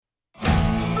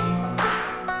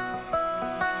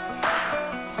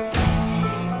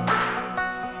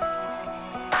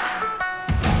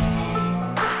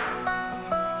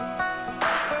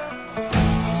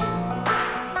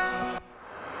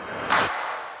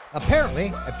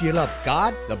Apparently, if you love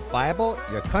God, the Bible,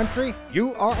 your country,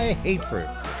 you are a hate group.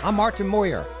 I'm Martin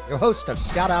Moyer, your host of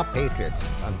Shout Out Patriots.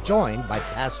 I'm joined by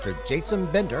Pastor Jason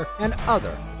Bender and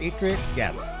other Patriot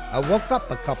guests. I woke up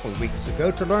a couple of weeks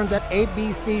ago to learn that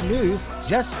ABC News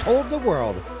just told the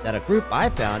world that a group I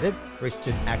founded,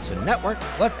 Christian Action Network,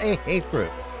 was a hate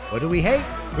group. What do we hate?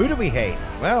 Who do we hate?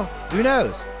 Well, who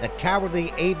knows? The cowardly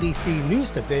ABC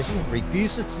News division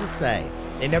refuses to say.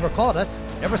 They never called us,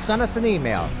 never sent us an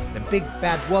email. The big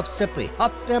bad wolf simply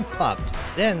huffed and puffed.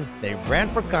 Then they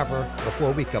ran for cover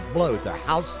before we could blow their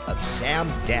house of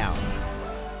sham down.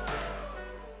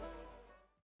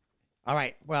 All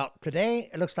right, well,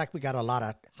 today it looks like we got a lot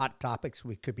of hot topics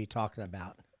we could be talking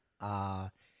about.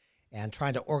 And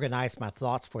trying to organize my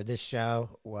thoughts for this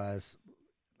show was,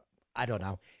 I don't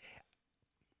know.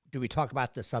 Do we talk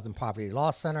about the Southern Poverty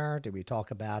Law Center? Do we talk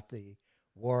about the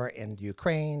war in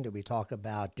Ukraine? Do we talk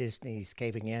about Disney's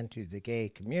caving in to the gay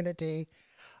community?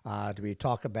 Do we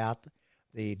talk about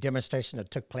the demonstration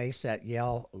that took place at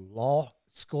Yale Law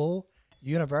School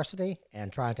University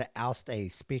and trying to oust a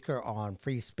speaker on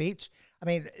free speech? I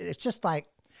mean, it's just like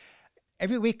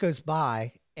every week goes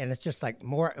by and it's just like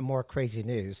more and more crazy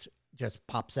news just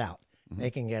pops out,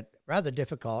 making it rather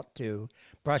difficult to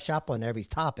brush up on every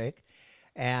topic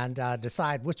and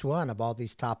decide which one of all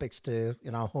these topics to,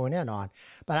 hone in on.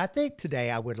 But I think today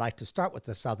I would like to start with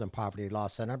the Southern Poverty Law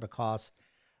Center because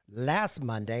last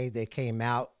Monday they came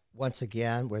out once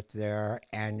again with their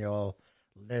annual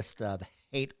list of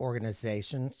hate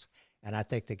organizations, and I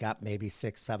think they got maybe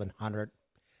 600-700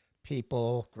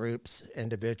 people, groups,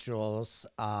 individuals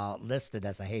listed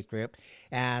as a hate group.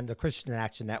 And the Christian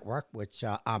Action Network, which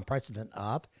I'm president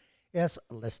of, is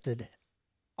listed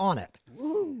on it.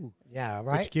 Woo. Yeah,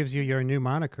 right. Which gives you your new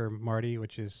moniker, Marty,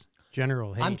 which is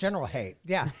General Hate. I'm General Hate.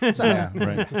 Yeah. So, yeah,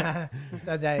 right.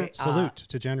 So they salute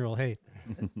to General Hate.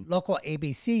 Local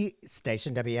ABC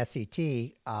station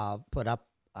WSET put up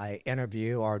an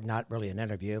interview, or not really an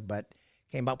interview, but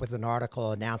came up with an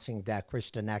article announcing that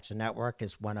Christian Action Network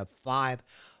is one of 5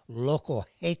 local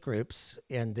hate groups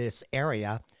in this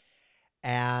area,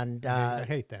 and I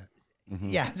hate that. Mm-hmm.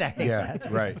 Yeah, they hate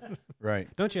that. Right.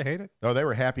 Don't you hate it? Oh, they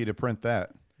were happy to print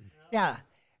that. Yeah.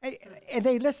 And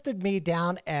they listed me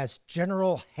down as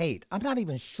General Hate. I'm not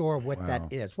even sure what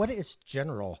that is. What is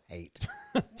General Hate?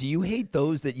 Do you hate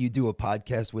those that you do a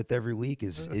podcast with every week?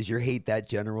 Is your hate that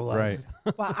generalized?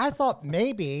 Right. Well, I thought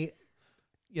maybe,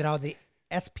 the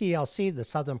SPLC, the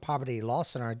Southern Poverty Law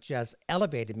Center, just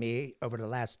elevated me over the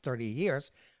last 30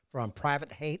 years from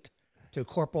private hate to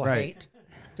corporal hate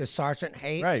to sergeant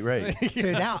hate. Right.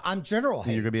 To now I'm General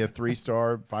Hate. You're going to be a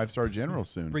 3-star, 5-star general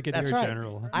soon. Brigadier That's right.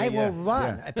 General. I will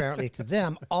run, apparently, to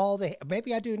them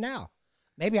maybe I do now.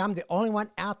 Maybe I'm the only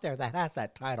one out there that has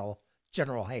that title,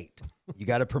 General Hate. You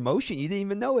got a promotion. You didn't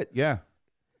even know it. Yeah.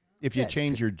 If you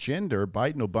change your gender,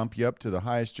 Biden will bump you up to the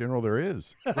highest general there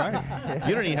is. Right.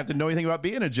 You don't even have to know anything about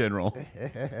being a general.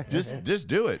 Just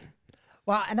do it.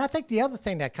 Well, and I think the other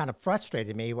thing that kind of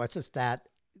frustrated me was just that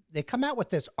they come out with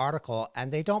this article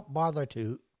and they don't bother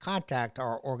to contact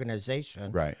our organization.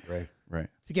 Right.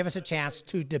 To give us a chance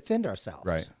to defend ourselves.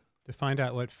 Right. To find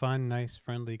out what fun, nice,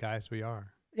 friendly guys we are.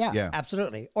 Yeah,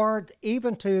 absolutely. Or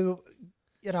even to,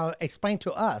 explain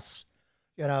to us,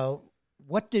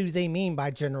 what do they mean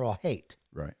by General Hate?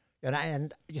 Right.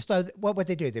 And so what would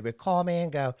they do? They would call me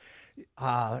and go,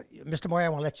 Mr. Moyer, I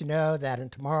want to let you know that in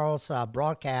tomorrow's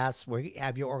broadcast, we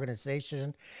have your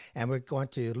organization, and we're going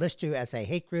to list you as a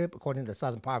hate group, according to the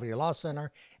Southern Poverty Law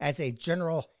Center, as a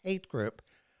general hate group.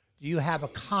 Do you have a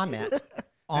comment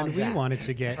on and that? we wanted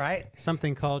to get right?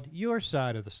 something called Your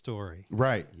Side of the Story.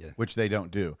 Right, which they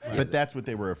don't do. Right. But that's what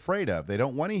they were afraid of. They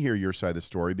don't want to hear your side of the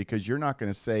story because you're not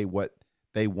going to say what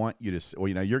they want you to say. Or,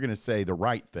 you're going to say the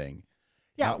right thing.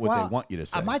 Not what they want you to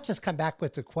say. I might just come back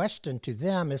with the question to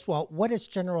them is, well, what is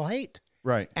General Hate?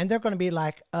 Right. And they're going to be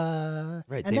like, Right,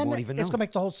 and they then won't even it's know. going to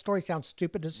make the whole story sound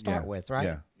stupid to start with,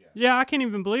 right? Yeah, I can't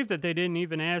even believe that they didn't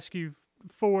even ask you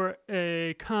for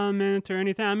a comment or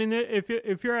anything. I mean,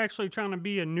 if you're actually trying to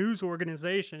be a news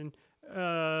organization,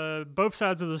 both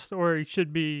sides of the story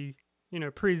should be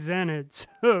presented.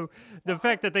 So the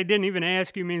fact that they didn't even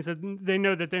ask you means that they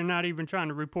know that they're not even trying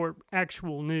to report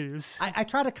actual news. I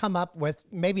try to come up with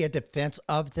maybe a defense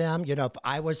of them. If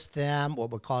I was them,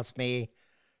 what would cause me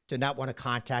to not want to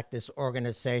contact this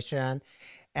organization?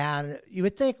 And you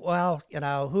would think, well,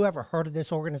 whoever heard of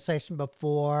this organization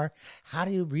before? How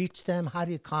do you reach them? How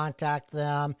do you contact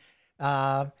them?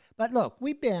 But look,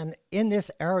 we've been in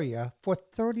this area for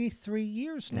 33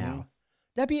 years now.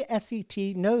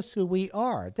 WSET knows who we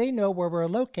are. They know where we're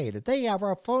located. They have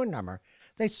our phone number.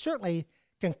 They certainly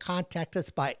can contact us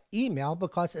by email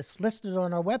because it's listed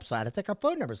on our website. I think our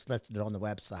phone number is listed on the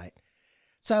website.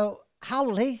 So how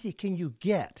lazy can you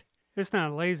get? It's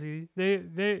not lazy.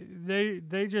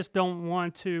 They just don't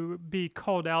want to be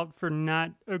called out for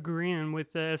not agreeing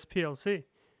with the SPLC.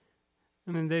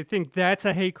 I mean, they think that's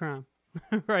a hate crime,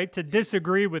 right? To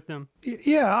disagree with them.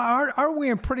 Yeah, are we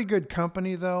in pretty good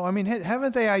company, though? I mean,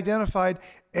 haven't they identified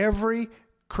every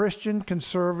Christian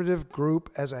conservative group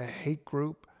as a hate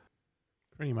group?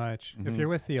 Pretty much. If you're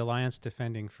with the Alliance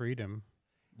Defending Freedom,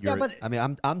 I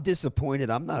mean, I'm disappointed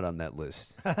I'm not on that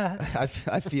list. I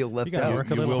feel left you gotta out. work a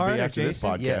You little will harder, be after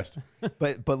Jason. this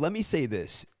podcast. But let me say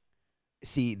this.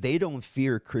 See, they don't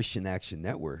fear Christian Action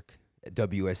Network,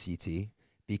 WSET,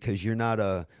 because you're not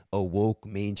a woke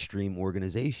mainstream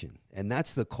organization. And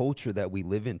that's the culture that we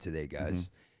live in today,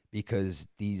 guys. Because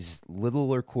these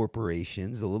littler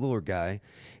corporations, the littler guy,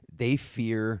 they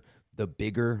fear the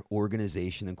bigger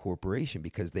organization and corporation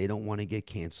because they don't want to get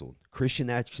canceled. Christian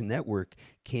Action Network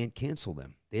can't cancel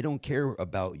them. They don't care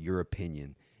about your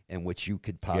opinion and what you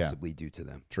could possibly do to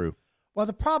them. True. Well,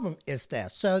 the problem is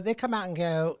this. So they come out and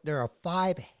go, there are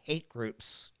 5 hate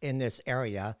groups in this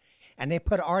area, and they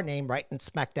put our name right in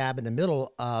smack dab in the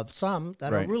middle of some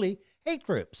that are really hate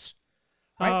groups.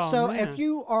 Right? Oh, So man. if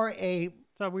you are a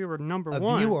Thought we were number A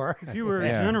one. viewer. If you were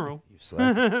Yeah. a general, You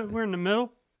slack. we're in the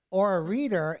middle. or a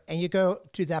reader and you go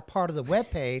to that part of the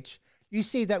webpage, you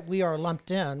see that we are lumped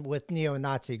in with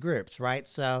neo-Nazi groups, right?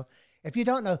 So if you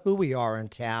don't know who we are in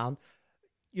town,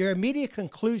 your immediate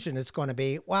conclusion is going to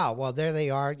be, wow, well, there they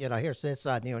are. You know, here's this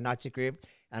neo-Nazi group,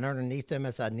 and underneath them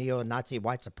is a neo-Nazi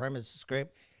white supremacist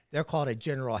group. They're called a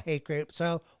general hate group.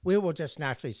 So we will just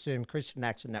naturally assume Christian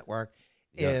Action Network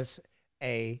is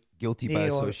a Guilty by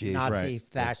association. Nazi, Right.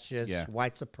 fascist, Yeah.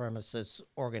 white supremacist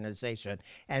organization,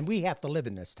 and we have to live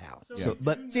in this town. So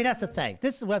See, that's the thing.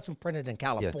 This wasn't printed in yeah.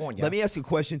 California. Let me ask a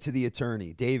question to the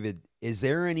attorney. David, is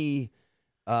there any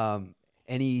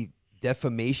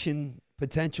defamation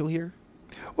potential here?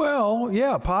 Well,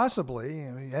 yeah, possibly.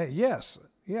 I mean, yes,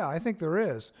 yeah, I think there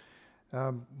is.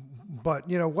 But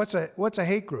you know, what's a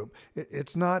hate group?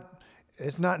 It's not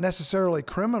necessarily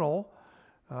criminal.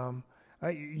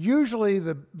 Usually,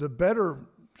 the better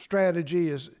strategy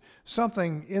is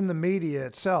something in the media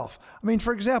itself. I mean,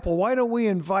 for example, why don't we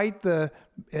invite the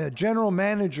general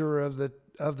manager of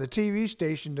the TV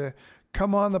station to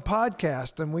come on the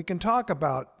podcast, and we can talk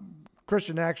about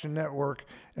Christian Action Network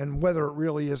and whether it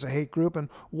really is a hate group and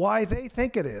why they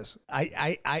think it is.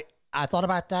 I thought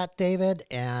about that, David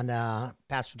and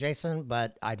Pastor Jason,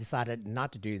 but I decided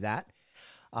not to do that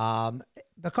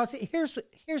because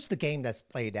here's the game that's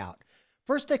played out.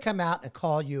 First, they come out and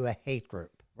call you a hate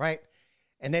group, right?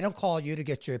 And they don't call you to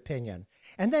get your opinion.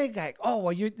 And then they're like, oh,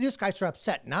 well, these guys are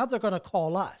upset. Now they're going to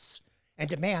call us and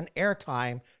demand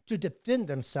airtime to defend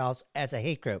themselves as a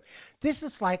hate group. This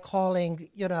is like calling,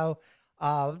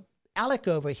 Alec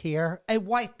over here a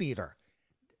wife beater.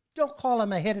 Don't call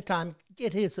him ahead of time,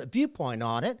 get his viewpoint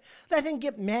on it. Let him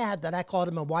get mad that I called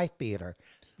him a wife beater.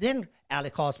 Then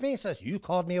Alec calls me and says, you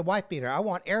called me a wife beater. I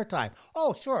want airtime.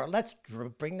 Oh, sure. Let's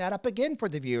bring that up again for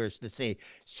the viewers to see.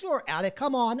 Sure, Alec,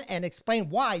 come on and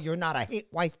explain why you're not a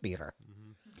wife beater.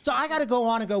 So I got to go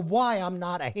on and go, why I'm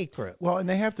not a hate group. Well, and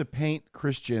they have to paint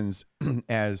Christians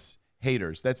as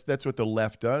haters. That's what the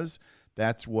left does.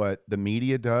 That's what the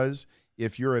media does.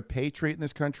 If you're a patriot in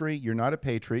this country, you're not a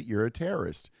patriot, you're a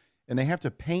terrorist. And they have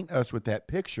to paint us with that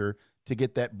picture to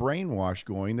get that brainwash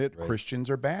going that Christians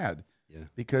are bad. Yeah.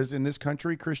 Because in this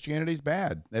country, Christianity's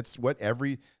bad. That's what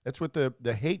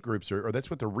the hate groups are, or that's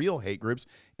what the real hate groups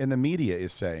in the media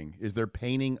is saying, is they're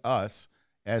painting us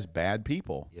as bad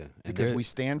people. Yeah. And Because we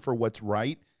stand for what's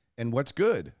right and what's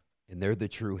good. And they're the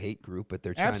true hate group, but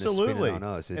they're trying Absolutely. to spin it on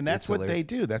us. And that's what they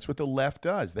do. That's what the left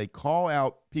does. They call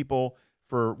out people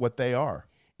for what they are.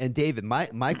 And David,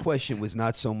 my question was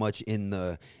not so much in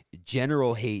the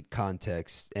general hate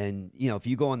context. And, if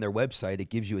you go on their website, it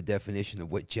gives you a definition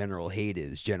of what general hate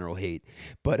is, general hate.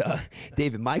 But,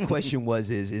 David, my question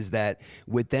is that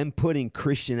with them putting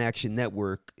Christian Action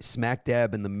Network smack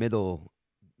dab in the middle,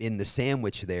 in the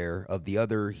sandwich there of the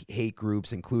other hate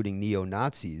groups, including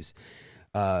neo-Nazis,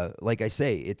 like I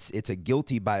say, it's a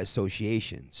guilty by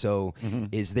association. So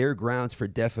is there grounds for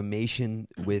defamation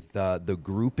with the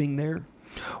grouping there?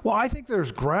 Well, I think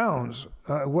there's grounds,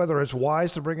 whether it's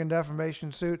wise to bring in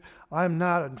defamation suit. I'm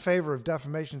not in favor of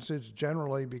defamation suits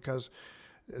generally because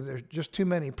there's just too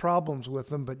many problems with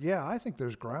them. But yeah, I think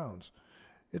there's grounds.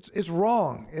 It's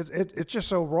wrong. It's just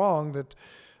so wrong that,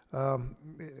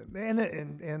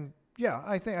 and yeah,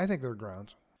 I think there are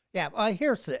grounds. Yeah, well,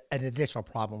 here's an additional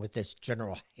problem with this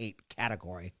general hate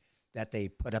category that they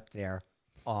put up there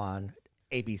on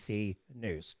ABC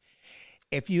News.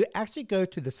 If you actually go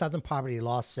to the Southern Poverty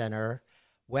Law Center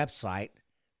website,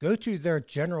 go to their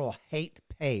general hate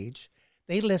page,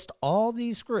 they list all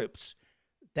these groups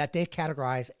that they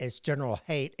categorize as general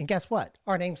hate. And guess what?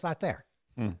 Our name's not there.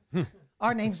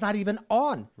 Our name's not even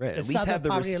on Right. the At least Southern have the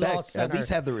Poverty Law respect. Center At least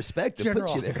have the respect to general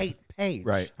put you there. hate page.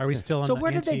 Right. Are we still on So the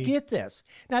where did they anti- get this?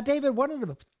 Now, David, one of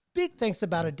the big things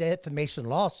about a defamation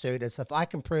lawsuit is if I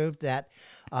can prove that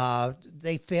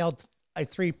they failed a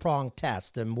three-pronged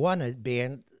test, and one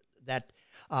being that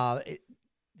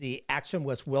the action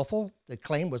was willful, the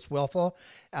claim was willful.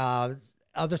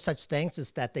 Other such things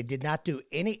is that they did not do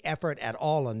any effort at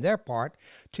all on their part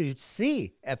to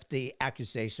see if the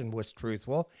accusation was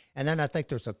truthful. And then I think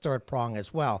there's a third prong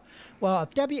as well. Well, if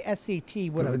WSCT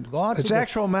would have gone to It's this-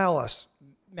 actual malice.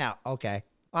 Now, okay.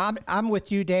 I'm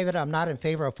with you, David. I'm not in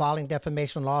favor of filing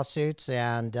defamation lawsuits,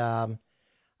 and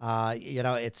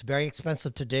it's very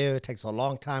expensive to do. It takes a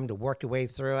long time to work your way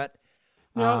through it.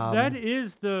 Now, that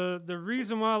is the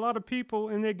reason why a lot of people,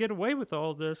 and they get away with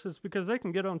all this, is because they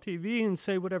can get on TV and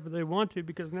say whatever they want to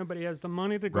because nobody has the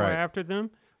money to go Right. after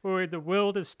them or the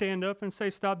will to stand up and say,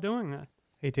 stop doing that.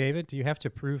 Hey, David, do you have to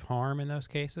prove harm in those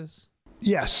cases?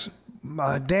 Yes,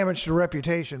 damage to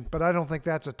reputation, but I don't think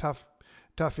that's a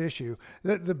tough issue.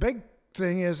 The big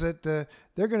thing is that they're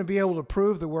going to be able to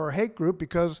prove that we're a hate group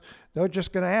because they're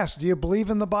just going to ask, do you believe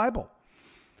in the Bible?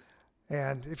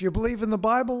 And if you believe in the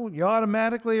Bible, you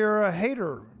automatically are a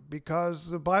hater because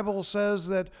the Bible says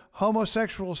that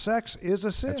homosexual sex is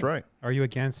a sin. That's right. Are you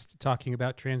against talking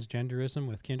about transgenderism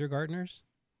with kindergartners?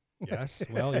 Yes.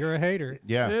 Well, you're a hater.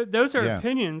 Yeah. Those are Yeah.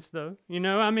 opinions, though.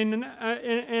 I mean,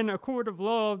 in a court of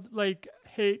law, like,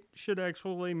 hate should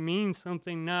actually mean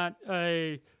something, not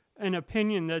an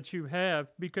opinion that you have,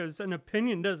 because an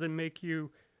opinion doesn't make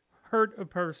you hurt a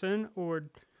person or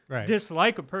Right.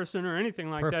 dislike a person or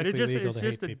anything like that. Perfectly legal It's to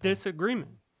just hate a people.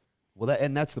 disagreement. Well,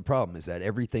 that's the problem, is that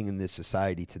everything in this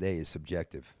society today is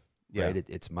subjective. Yeah. Right?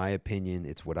 It's my opinion.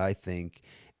 It's what I think.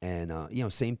 And,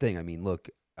 same thing. I mean, look,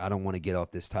 I don't want to get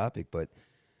off this topic, but,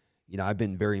 I've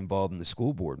been very involved in the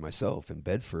school board myself in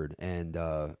Bedford, and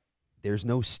there's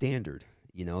no standard.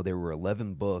 There were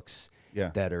 11 books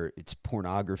Yeah. it's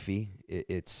pornography,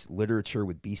 it's literature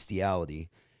with bestiality,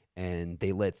 and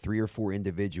they let 3 or 4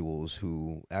 individuals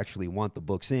who actually want the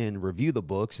books in review the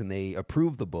books, and they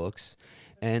approve the books,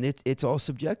 and it's all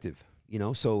subjective.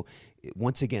 So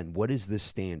once again, what is this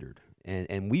standard?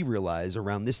 And we realize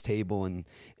around this table and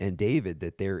David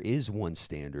that there is one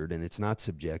standard, and it's not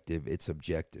subjective, it's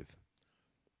objective.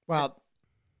 Well,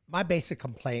 my basic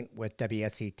complaint with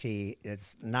WSET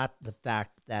is not the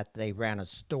fact that they ran a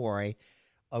story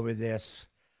over this,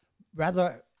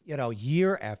 rather,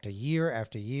 year after year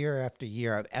after year after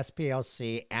year of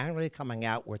SPLC annually coming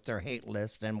out with their hate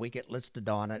list, and we get listed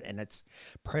on it, and it's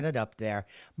printed up there.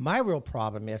 My real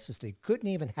problem is they couldn't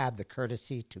even have the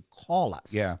courtesy to call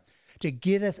us. Yeah. To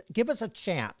give us a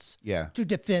chance Yeah. to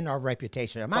defend our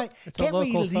reputation. it's a Can't we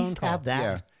local at least phone have call. that?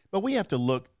 Yeah. But we have to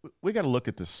look. We got to look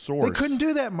at the source. They couldn't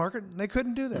do that, Margaret. They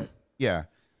couldn't do that. Yeah.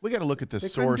 We got to look at the They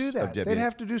couldn't source do of that. They'd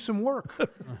have to do some work.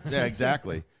 Yeah,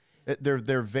 exactly.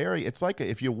 They're very. It's like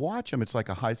if you watch them, it's like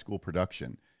a high school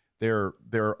production. Their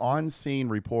on scene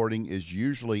reporting is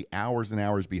usually hours and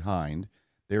hours behind.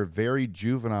 They're very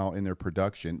juvenile in their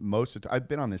production. Most of I've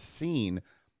been on the scene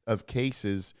of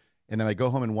cases, and then I go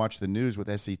home and watch the news with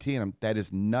SET, and that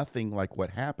is nothing like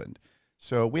what happened.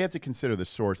 So we have to consider the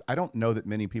source. I don't know that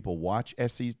many people watch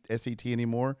SET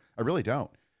anymore. I really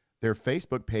don't. Their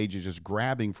Facebook page is just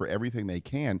grabbing for everything they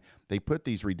can. They put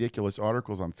these ridiculous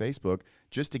articles on Facebook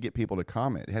just to get people to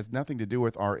comment. It has nothing to do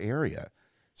with our area.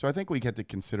 So I think we get to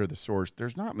consider the source.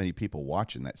 There's not many people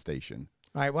watching that station.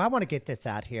 All right, well, I want to get this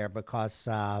out here because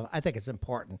I think it's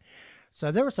important. So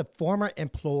there was a former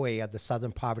employee of the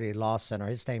Southern Poverty Law Center.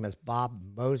 His name is Bob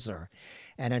Moser.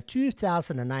 And in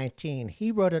 2019,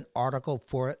 he wrote an article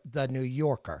for The New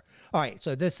Yorker. All right,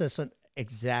 so this isn't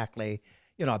exactly,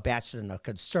 a bastion of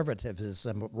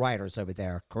conservatism writers over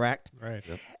there, correct? Right.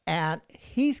 Yep. And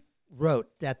he wrote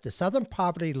that the Southern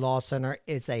Poverty Law Center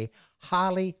is a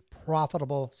highly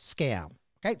profitable scam.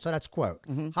 Okay, so that's quote,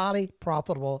 highly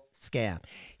profitable scam.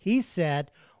 He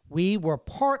said, we were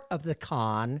part of the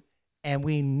con and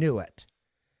we knew it.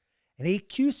 And he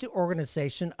accused the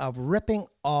organization of ripping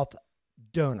off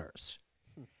donors.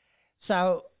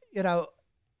 So,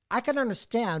 I can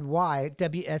understand why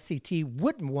WSCT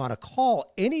wouldn't want to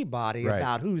call anybody Right.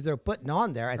 about who they're putting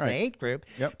on there as a Right. hate group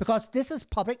Yep. because this is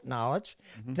public knowledge.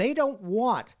 They don't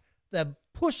want the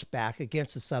pushback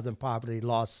against the Southern Poverty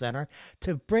Law Center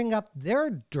to bring up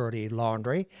their dirty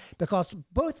laundry because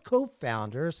both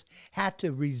co-founders had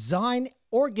to resign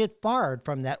or get fired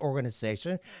from that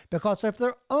organization because of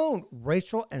their own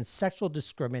racial and sexual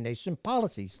discrimination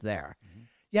policies there.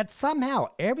 Yet somehow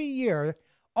every year,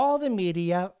 all the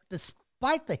media,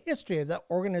 despite the history of the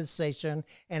organization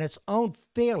and its own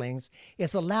failings,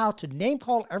 is allowed to name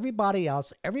call everybody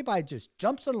else. Everybody just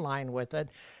jumps in line with it,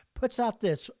 puts out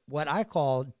this, what I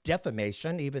call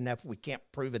defamation, even if we can't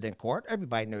prove it in court.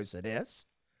 Everybody knows it is.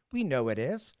 We know it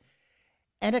is.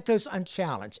 And it goes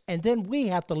unchallenged. And then we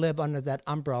have to live under that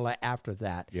umbrella after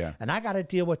that. Yeah. And I got to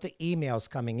deal with the emails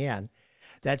coming in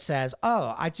that says,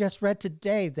 oh, I just read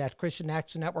today that Christian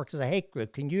Action Network is a hate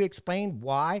group. Can you explain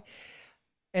why?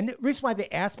 And the reason why they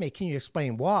ask me, can you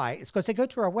explain why, is because they go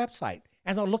to our website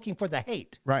and they're looking for the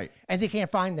hate. Right. And they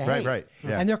can't find the hate. Right.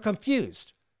 Yeah. And they're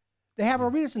confused. They have a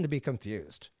reason to be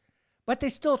confused. But they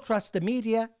still trust the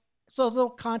media, so they'll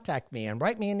contact me and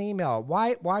write me an email.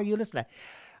 Why are you listening?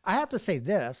 I have to say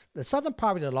this. The Southern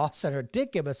Poverty Law Center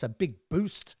did give us a big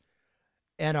boost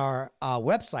in our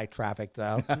website traffic,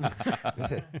 though.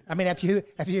 I mean, if you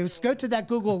go to that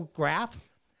Google graph,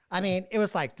 I mean, it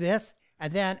was like this.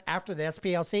 And then after the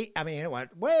SPLC, I mean, it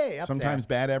went way up Sometimes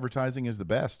there. bad advertising is the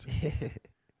best.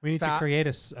 We need So- to create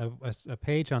a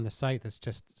page on the site that's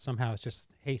just somehow it's just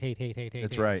hate.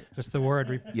 That's hate. right. Just the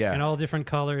word, Yeah. in all different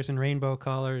colors and rainbow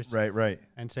colors. Right.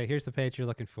 And say, here's the page you're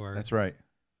looking for. That's right.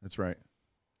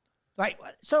 Right.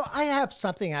 So I have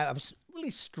something I was really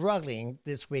struggling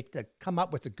this week to come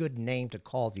up with a good name to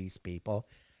call these people.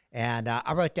 And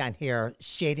I wrote down here,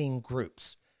 shading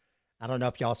groups. I don't know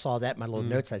if y'all saw that in my little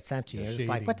notes I sent to you. It's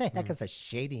like, what the heck is a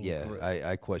shading Yeah, group?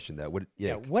 I question that. What? Yeah,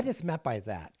 Yeah, what is meant by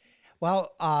that?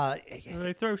 Well,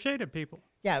 They throw shade at people.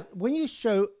 yeah, when you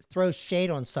throw shade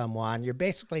on someone, you're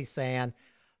basically saying,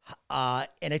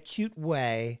 in a cute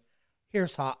way,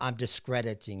 here's how I'm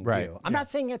discrediting Right, you. I'm not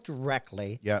saying it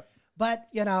directly, Yep. but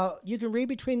you can read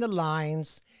between the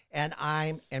lines, and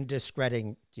I am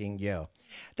discrediting you.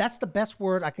 That's the best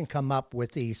word I can come up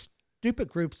with these stupid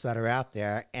groups that are out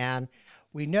there, and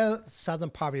we know Southern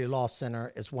Poverty Law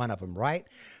Center is one of them, right?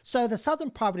 So the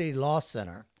Southern Poverty Law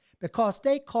Center, because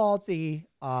they called the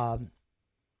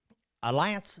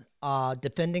Alliance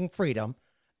Defending Freedom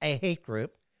a hate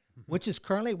group, which is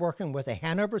currently working with the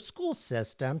Hanover School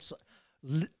Systems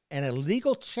and a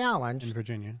legal challenge in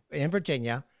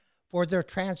Virginia. for their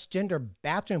transgender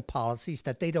bathroom policies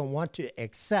that they don't want to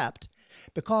accept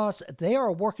because they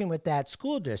are working with that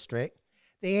school district.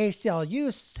 The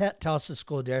ACLU tells the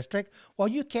school district, well,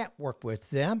 you can't work with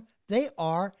them. They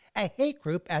are a hate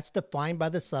group as defined by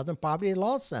the Southern Poverty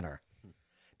Law Center.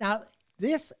 Now,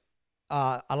 this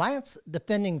Alliance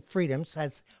Defending Freedoms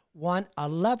has won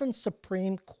 11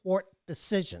 Supreme Court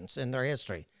decisions in their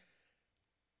history.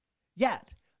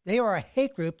 Yet, they are a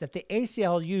hate group that the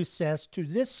ACLU says to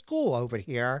this school over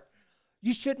here,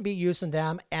 you shouldn't be using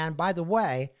them. And by the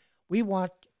way, we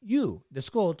want you, the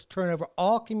school, to turn over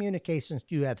all communications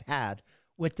you have had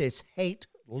with this hate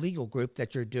legal group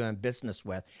that you're doing business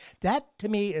with. That, to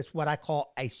me, is what I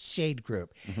call a shade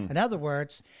group. In other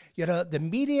words, the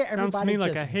media, Sounds to everybody me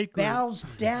like just a hate group. bows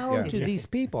down to these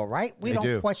people, right? We They don't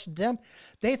do. question them.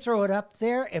 They throw it up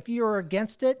there. If you're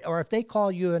against it or if they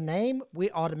call you a name,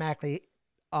 we automatically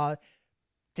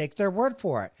take their word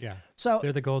for it. Yeah. So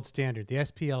They're the gold standard. The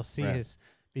SPLC Right. has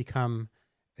become,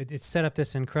 it's set up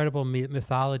this incredible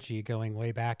mythology going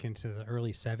way back into the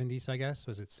early 70s, I guess.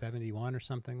 Was it 71 or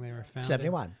something they were founded?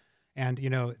 71. And,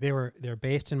 they're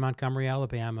based in Montgomery,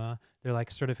 Alabama. They're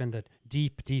like sort of in the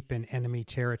deep in enemy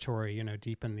territory,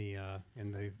 deep in the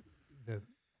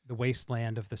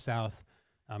wasteland of the South,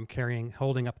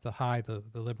 holding up the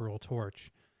liberal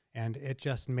torch. And it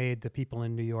just made the people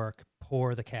in New York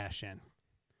pour the cash in.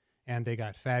 And they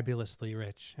got fabulously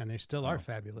rich, and they still are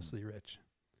fabulously rich.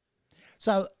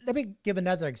 So let me give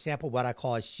another example of what I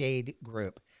call a shade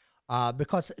group.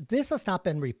 Because this has not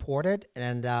been reported,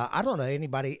 and I don't know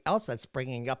anybody else that's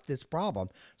bringing up this problem.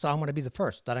 So I'm going to be the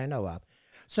first that I know of.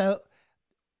 So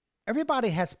everybody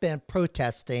has been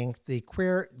protesting the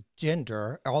queer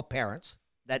gender, all parents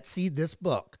that see this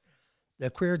book, the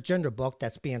queer gender book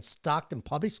that's being stocked in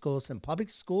public schools and public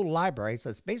school libraries.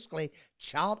 That's basically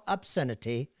child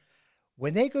obscenity.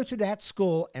 When they go to that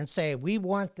school and say, we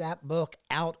want that book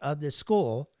out of the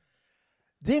school,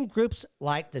 then groups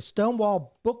like the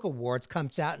Stonewall Book Awards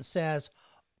comes out and says,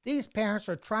 these parents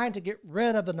are trying to get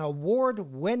rid of an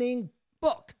award-winning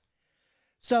book.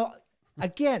 So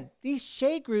Again, these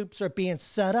shade groups are being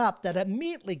set up that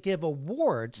immediately give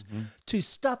awards to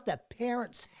stuff that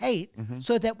parents hate,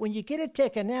 so that when you get it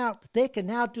taken out, they can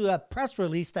now do a press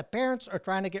release that parents are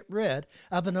trying to get rid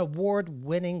of an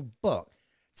award-winning book.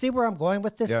 See where I'm going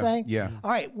with this thing? Yeah.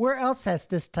 All right, where else has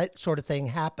this sort of thing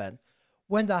happened?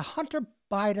 When the Hunter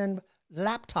Biden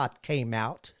laptop came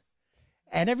out,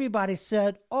 and everybody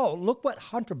said, oh, look what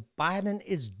Hunter Biden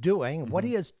is doing, what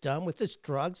he has done with his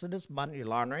drugs and his money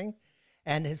laundering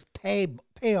and his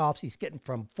payoffs he's getting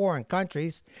from foreign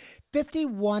countries.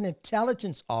 51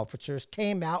 intelligence officers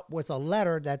came out with a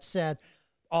letter that said,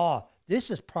 oh,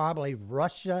 this is probably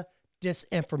Russia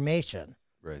disinformation,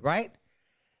 right?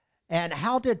 And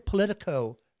how did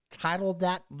Politico title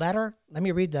that letter? Let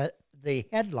me read the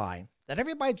headline that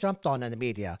everybody jumped on in the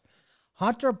media.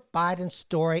 Hunter Biden's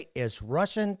story is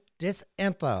Russian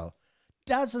disinfo.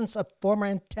 Dozens of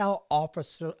former intel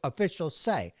officials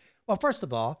say. Well, first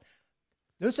of all,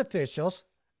 those officials,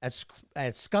 as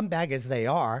scumbag as they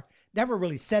are, never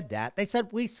really said that. They said,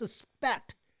 we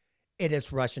suspect it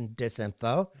is Russian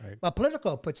disinfo. Right. But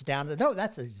Politico puts down, no,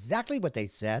 that's exactly what they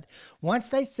said. Once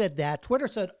they said that, Twitter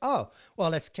said, oh,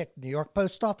 well, let's kick New York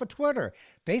Post off of Twitter.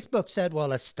 Facebook said, well,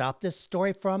 let's stop this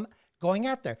story from going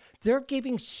out there. They're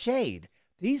giving shade.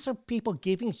 These are people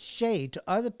giving shade to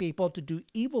other people to do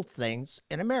evil things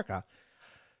in America.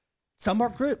 Some are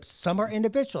groups, some are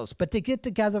individuals, but they get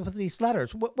together with these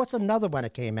letters. What's another one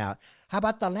that came out? How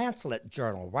about the Lancet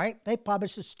Journal, right? They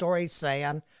published a story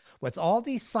saying, with all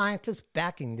these scientists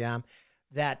backing them,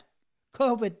 that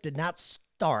COVID did not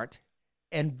start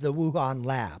in the Wuhan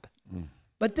lab.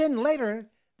 But then later,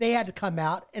 they had to come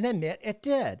out and admit it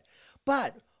did.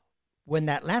 But when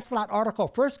that Lancelot article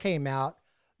first came out,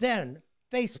 then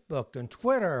Facebook and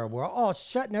Twitter were all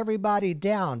shutting everybody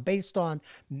down based on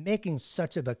making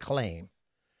such of a claim.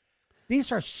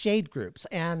 These are shade groups,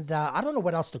 and I don't know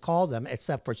what else to call them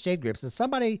except for shade groups. Is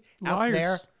somebody out Liars.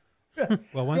 there?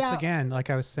 Well, once Yeah. again, like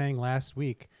I was saying last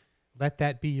week, let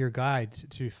that be your guide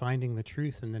to finding the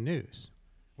truth in the news.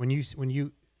 When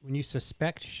you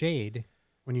suspect shade,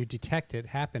 when you detect it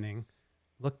happening,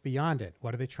 look beyond it.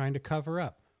 What are they trying to cover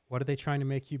up? What are they trying to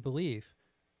make you believe?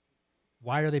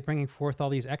 Why are they bringing forth all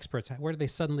these experts? Where did they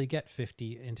suddenly get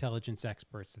 50 intelligence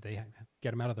experts? Did they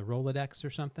get them out of the Rolodex or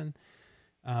something?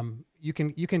 You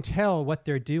can tell what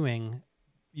they're doing.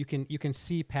 You can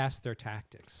see past their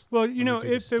tactics. Well, when they do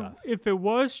this stuff. if it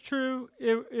was true,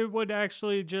 it would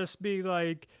actually just be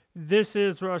like, this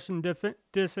is Russian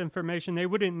disinformation. They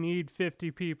wouldn't need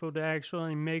 50 people to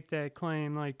actually make that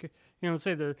claim. Like,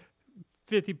 say the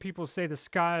 50 people say the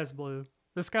sky is blue.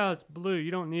 The sky is blue. You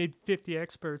don't need 50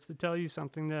 experts to tell you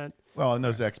something that. Well, and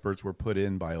those experts were put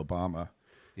in by Obama.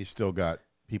 He's still got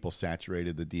people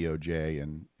saturated the DOJ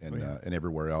and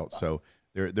everywhere else. So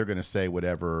they're going to say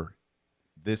whatever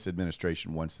this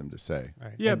administration wants them to say.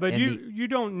 Right. Yeah, but and you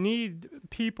don't need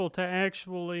people to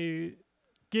actually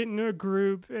get in a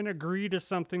group and agree to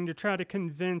something to try to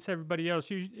convince everybody else.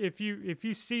 If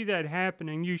you see that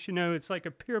happening, you should know it's like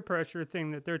a peer pressure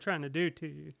thing that they're trying to do to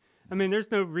you. I mean,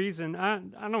 there's no reason. I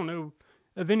don't know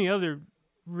of any other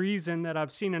reason that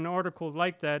I've seen an article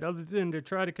like that other than to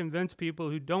try to convince people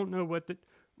who don't know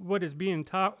what is being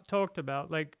talked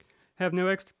about, like have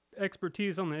no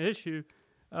expertise on the issue.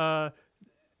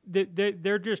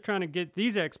 They're just trying to get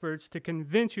these experts to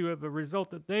convince you of a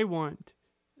result that they want,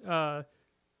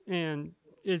 and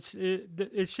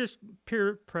it's just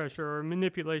peer pressure or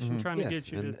manipulation trying to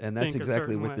get you to and that's think a exactly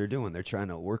certain what way. they're doing. They're trying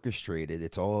to orchestrate it.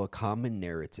 It's all a common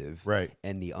narrative. Right.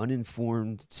 And the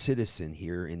uninformed citizen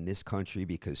here in this country,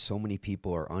 because so many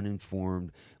people are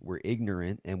uninformed, we're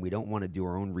ignorant, and we don't want to do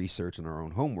our own research and our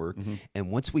own homework.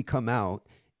 And once we come out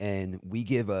and we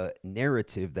give a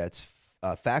narrative that's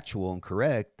factual and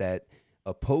correct, that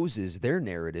opposes their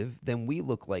narrative, then we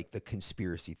look like the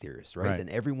conspiracy theorists, right? Right. Then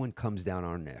everyone comes down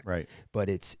our neck. Right. But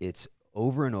it's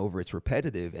over and over, it's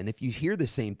repetitive, and if you hear the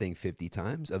same thing 50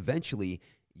 times, eventually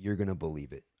you're going to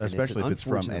believe it. And Especially an if it's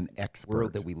from unfortunate an expert,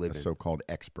 world that we live a in. so-called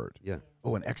expert. Yeah.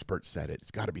 Oh, an expert said it.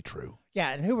 It's got to be true. Yeah,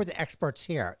 and who were the experts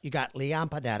here? You got Leon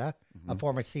Panetta, a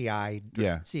former CIA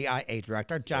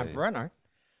director, John Brenner,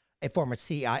 a former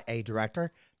CIA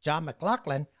director, John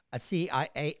McLaughlin, a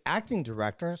CIA acting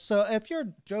director. So if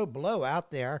you're Joe Blow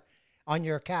out there on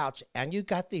your couch and you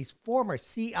got these former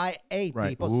CIA Right.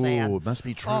 people Ooh, saying, it must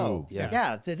be true. "Oh, Yeah.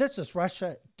 yeah, this is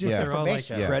Russia Yeah. They're all like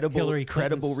disinformation." Yeah. Credible Hillary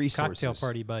Clinton's resources. cocktail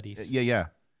party buddies. Yeah.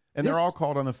 And they're This- all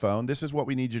called on the phone. This is what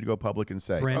we need you to go public and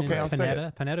say. Brennan Okay, I'll say it.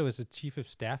 Panetta. Panetta was the chief of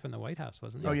staff in the White House,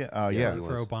 wasn't he? Oh, yeah. Yeah, Yeah. he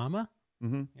For was. Obama?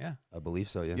 Mm-hmm. Yeah. I believe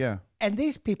so, yeah. Yeah. And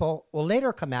these people will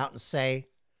later come out and say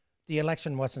the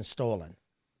election wasn't stolen.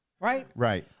 right?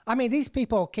 Right. I mean, these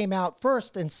people came out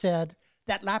first and said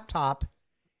that laptop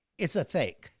is a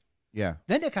fake. Yeah.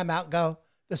 Then they come out and go,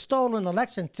 the stolen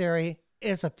election theory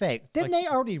is a fake. Didn't they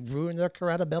already ruin their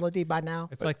credibility by now?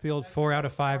 It's like the old 4 out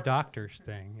of 5 doctors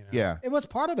thing. You know? Yeah. It was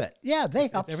part of it. Yeah, they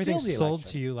helped steal Everything's the sold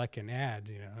election. to you like an ad.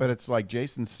 You know. But it's like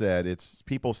Jason said, it's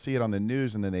people see it on the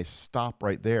news and then they stop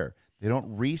right there. They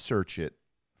don't research it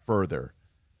further.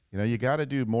 You know, you got to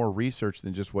do more research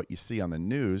than just what you see on the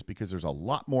news because there's a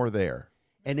lot more there.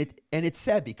 And it's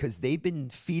sad because they've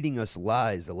been feeding us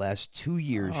lies the last 2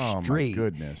 years Oh, straight. my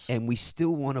goodness. And we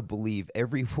still want to believe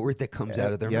every word that comes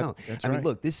out of their Yep, mouth. that's I mean, right.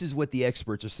 look, this is what the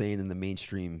experts are saying in the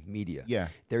mainstream media. Yeah.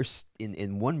 There's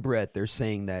in one breath, they're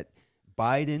saying that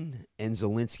Biden and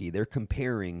Zelensky, they're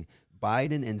comparing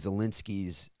Biden and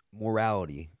Zelensky's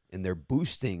morality, and they're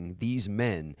boosting these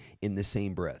men in the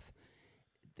same breath.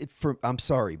 I'm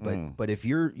sorry, but if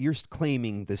you're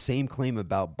claiming the same claim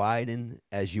about Biden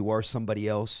as you are somebody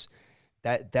else,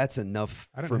 that's enough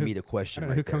I don't for know me to I question. don't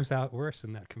know Right who there. comes out worse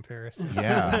in that comparison.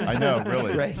 Yeah, I know,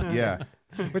 really. Right. Yeah,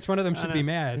 Which one of them should be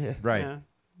mad? right. Yeah.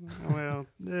 Well,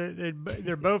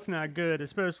 they're both not good,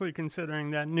 especially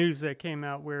considering that news that came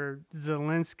out where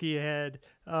Zelensky had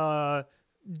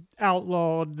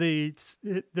outlawed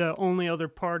the only other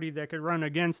party that could run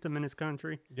against him in his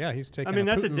country. Yeah, he's taking mean,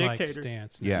 a that's a Putin-like dictator.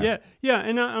 stance. now. Yeah. Yeah,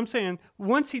 and I'm saying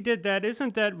once he did that,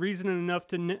 isn't that reason enough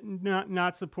to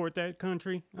not support that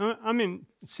country? I mean,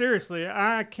 seriously,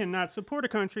 I cannot support a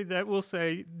country that will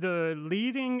say the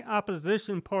leading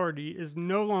opposition party is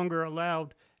no longer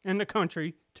allowed in the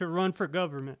country to run for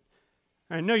government.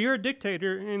 I know you're a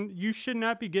dictator, and you should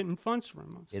not be getting funds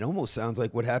from us. It almost sounds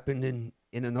like what happened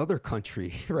in another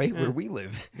country, right, where we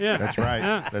live. Yeah, That's right.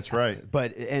 Yeah. That's right.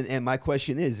 But and my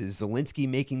question is Zelensky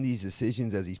making these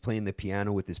decisions as he's playing the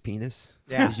piano with his penis?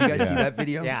 Yeah. Did you guys see Yeah. that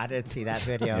video? Yeah, I did see that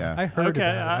video. Yeah. I heard Okay,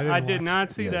 about it. I didn't did watch not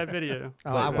it. see that video.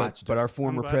 Oh, I But, watched but our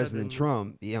former glad I President didn't.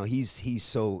 Trump, he's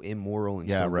so immoral and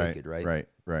Yeah, so right. wicked, right?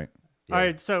 Right. All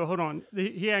right, so hold on.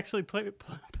 He actually played.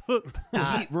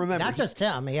 Remember, Not just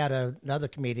him. He had another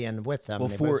comedian with him. well,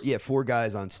 They four both-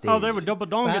 guys on stage. Oh, they were double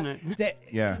donging Well, it.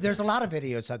 Yeah. There's a lot of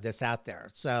videos of this out there.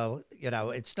 So,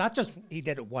 it's not just he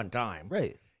did it one time.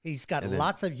 right. He's got And then-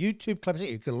 lots of YouTube clips.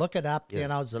 You can look it up.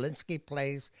 Zelensky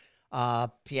plays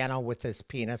piano with his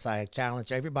penis. I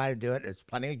challenge everybody to do it. There's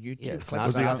plenty of YouTube Yeah, it's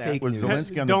clips not out there. fake Was news.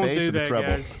 Zelensky on the Don't bass do or the that, treble?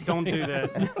 guys. Don't do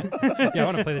that. Yeah, I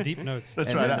want to play the deep notes.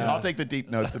 That's And right. then, I'll take the deep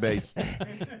notes of bass.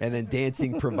 And then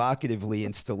dancing provocatively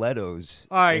in stilettos.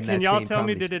 All right, in can that y'all same tell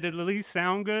me, comedy did it at least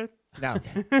sound good? No,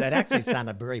 that actually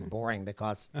sounded very boring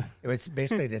because it was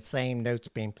basically the same notes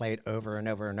being played over and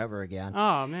over and over again.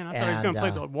 Oh, man, I thought he was going to play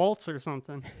And, the waltz or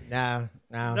something. No.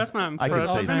 That's not I could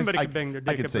impressive. say Anybody I, could bang their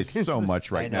I dick could up say against so it.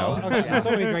 much right I know. now. Okay,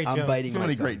 so many great I'm jokes. biting So my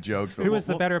many tongue. great jokes. But Who was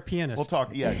the we'll- better pianist? We'll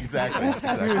talk. Yeah, exactly.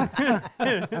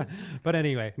 But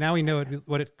anyway, now we know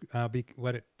what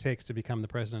it takes to become the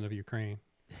president of Ukraine.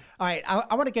 All right,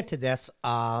 I want to get to this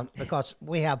because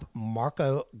we have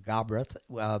Marco Galbraith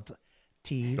of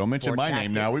T. Don't mention for my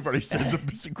name now. We've already Tactics.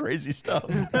 said some crazy stuff.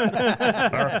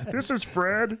 This is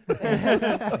Fred.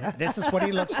 This is what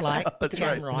he looks like. That's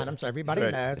Camera right. on him, so everybody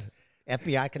Right. knows.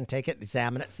 FBI can take it,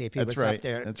 examine it, see if he That's was right. up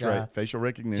there. That's at, right. Facial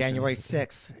recognition. January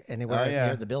 6th, anywhere Oh, yeah.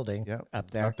 near the building Yep.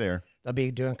 up there. Up there. They'll be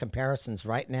doing comparisons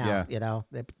right now. Yeah.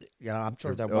 I'm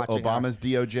sure they're watching our Obama's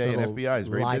DOJ and little FBI is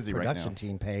very live busy right production now.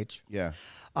 team page. Yeah.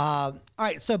 All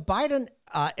right, so Biden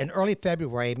in early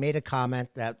February made a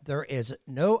comment that there is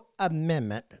no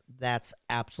amendment that's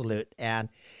absolute. And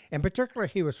in particular,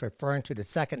 he was referring to the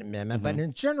Second Amendment, but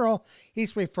in general,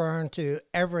 he's referring to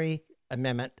every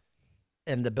amendment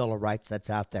in the Bill of Rights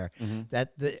that's out there,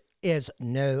 that there is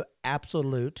no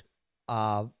absolute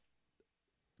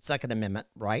Second Amendment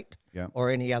right Yeah. or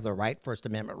any other right, First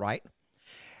Amendment right.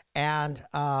 And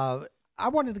I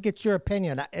wanted to get your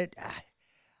opinion.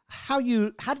 How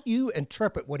do you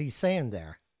interpret what he's saying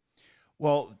there?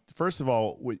 Well, first of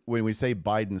all, when we say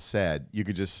Biden said, you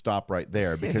could just stop right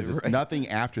there because it's nothing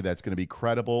after that's going to be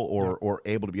credible or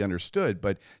able to be understood.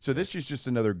 But so this is just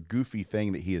another goofy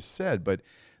thing that he has said. But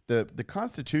the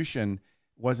Constitution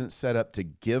wasn't set up to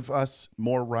give us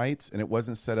more rights, and it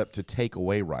wasn't set up to take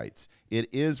away rights. It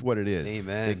is what it is.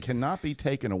 Amen. It cannot be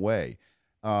taken away.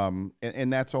 And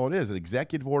that's all it is. An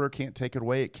executive order can't take it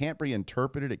away. It can't be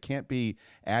interpreted. It can't be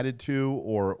added to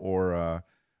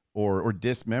or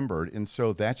dismembered. And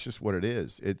so that's just what it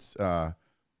is. It's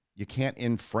you can't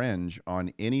infringe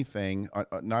on anything,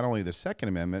 not only the Second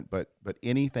Amendment, but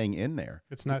anything in there.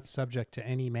 It's not subject to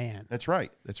any man. That's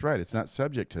right. That's right. It's not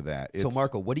subject to that. So, It's,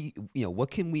 Marco, what do what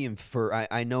can we infer?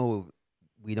 I know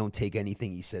we don't take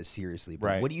anything he says seriously, but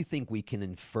Right. what do you think we can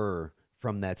infer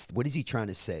from that? What is he trying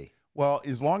to say? Well,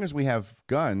 as long as we have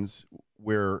guns,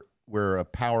 we're a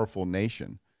powerful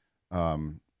nation.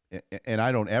 And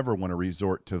I don't ever want to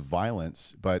resort to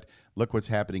violence, but look what's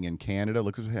happening in Canada.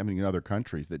 Look what's happening in other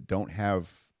countries that don't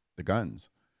have the guns.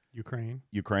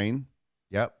 Ukraine,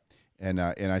 yep. And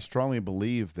I strongly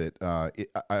believe that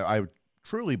I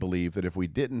truly believe that if we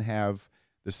didn't have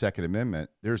the Second Amendment,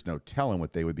 there's no telling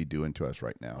what they would be doing to us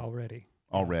right now.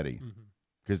 Already.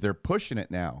 Because they're pushing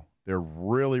it now. They're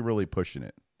really, really pushing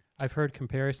it. I've heard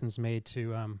comparisons made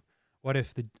to what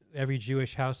if every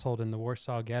Jewish household in the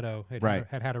Warsaw Ghetto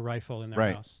had a rifle in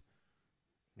their house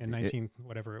in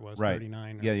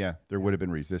 39. Yeah. There would have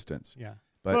been resistance. Yeah.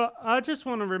 But well, I just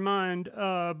want to remind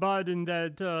Biden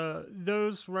that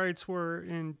those rights were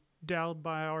endowed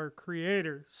by our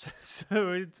creators.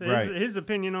 So it's his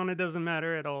opinion on it doesn't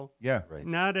matter at all. Yeah. Right.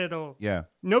 Not at all. Yeah.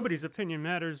 Nobody's opinion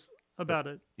matters about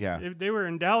it. Yeah. If they were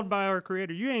endowed by our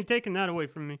creator. You ain't taking that away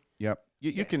from me. Yep.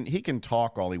 He can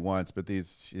talk all he wants, but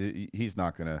he's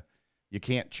not gonna. You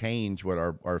can't change what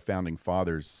our founding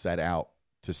fathers set out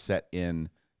to set in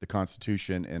the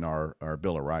Constitution and our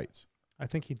Bill of Rights. I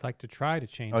think he'd like to try to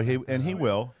change. He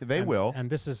will. They will. And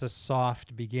this is a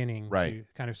soft beginning Right.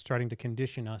 to kind of starting to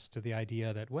condition us to the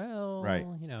idea that, Right.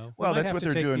 we Well, might that's have what to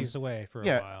they're take doing. these away for a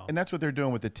Yeah, while. and that's what they're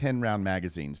doing with the 10-round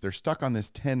magazines. They're stuck on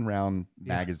this 10-round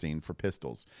magazine for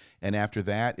pistols. And after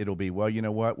that, it'll be, well, you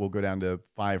know what? We'll go down to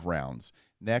 5 rounds.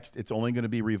 Next, it's only going to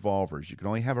be revolvers. You can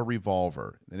only have a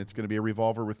revolver. Then it's going to be a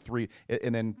revolver with 3,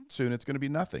 and then soon it's going to be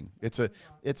nothing. It's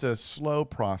a slow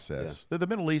process. The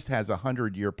Middle East has a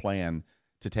 100-year plan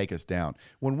to take us down.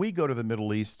 When we go to the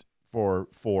Middle East for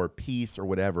peace or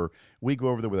whatever, we go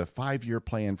over there with a 5-year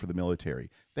plan for the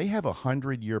military. They have a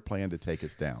 100-year plan to take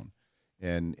us down.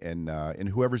 And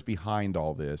whoever's behind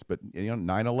all this, but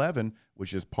 9/11 was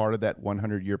just part of that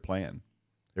 100-year plan.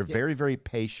 They're very, very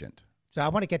patient. So I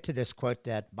want to get to this quote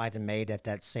that Biden made at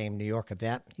that same New York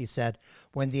event. He said,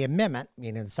 when the amendment,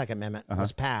 meaning the Second Amendment,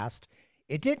 was passed,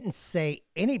 it didn't say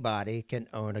anybody can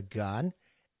own a gun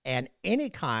and any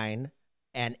kind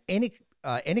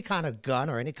of gun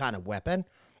or any kind of weapon.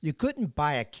 You couldn't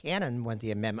buy a cannon when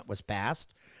the amendment was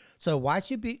passed. So why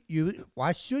should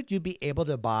you be able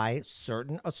to buy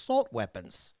certain assault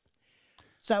weapons?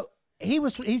 So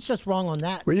he's just wrong on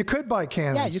that. Well, you could buy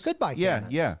cannons. Yeah, you could buy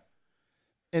cannons. Yeah.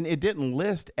 And it didn't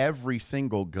list every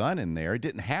single gun in there. It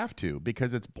didn't have to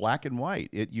because it's black and white.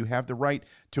 You have the right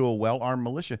to a well-armed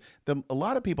militia. A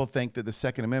lot of people think that the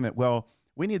Second Amendment, well,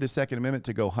 we need the Second Amendment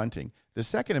to go hunting. The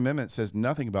Second Amendment says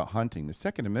nothing about hunting. The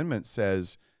Second Amendment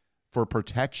says for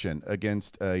protection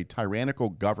against a tyrannical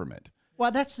government.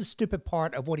 Well, that's the stupid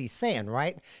part of what he's saying,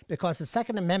 right? Because the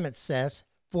Second Amendment says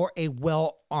for a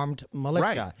well-armed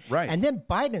militia. Right. And then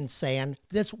Biden's saying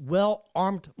this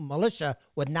well-armed militia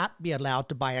would not be allowed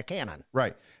to buy a cannon.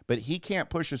 Right. But he can't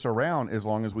push us around as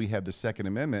long as we have the Second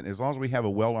Amendment. As long as we have a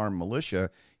well-armed militia,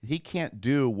 he can't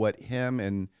do what him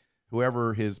and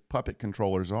whoever his puppet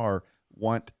controllers are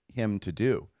want him to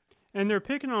do. And they're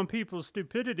picking on people's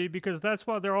stupidity because that's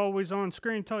why they're always on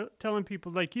screen telling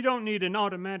people, like, you don't need an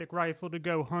automatic rifle to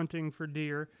go hunting for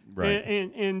deer. Right.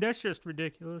 And that's just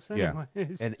ridiculous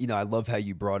anyways. And, I love how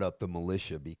you brought up the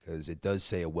militia because it does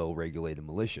say a well-regulated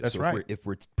militia. That's so right. If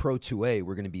we're pro 2A,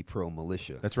 we're going to be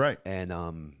pro-militia. That's right. And,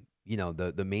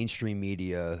 the mainstream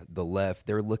media, the left,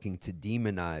 they're looking to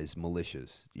demonize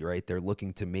militias, right? They're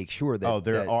looking to make sure that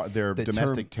they're the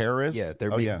domestic terrorists.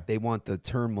 Yeah, they want the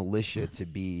term militia to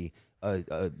be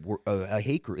a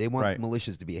hate group. They want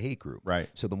militias to be a hate group. Right.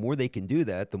 So the more they can do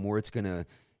that, the more it's going to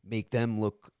make them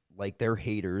look like they're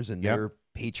haters and they're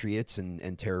patriots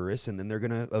and terrorists, and then they're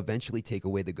going to eventually take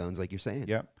away the guns, like you're saying.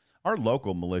 Yep. Our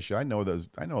local militia, I know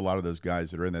a lot of those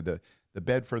guys that are in the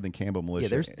Bedford and Campbell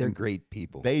militia. Yeah, they're great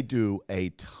people. They do a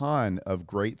ton of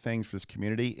great things for this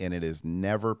community, and it is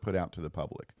never put out to the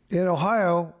public. In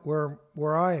Ohio,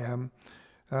 where I am,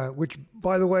 which,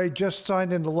 by the way, just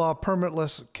signed into law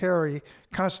permitless carry,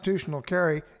 constitutional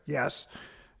carry, yes.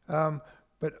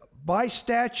 But by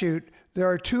statute, there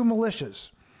are 2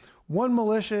 militias. One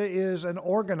militia is an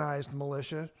organized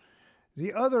militia.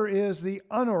 The other is the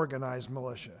unorganized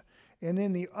militia. And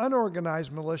in the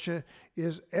unorganized militia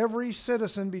is every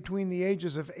citizen between the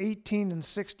ages of 18 and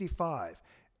 65.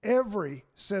 Every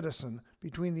citizen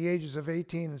between the ages of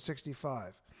 18 and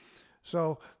 65.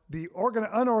 So the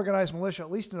unorganized militia, at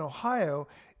least in Ohio,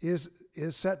 is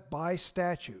set by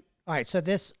statute. All right, so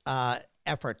this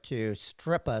effort to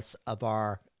strip us of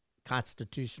our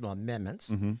constitutional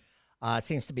amendments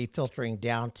seems to be filtering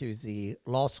down to the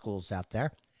law schools out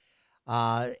there.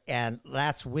 And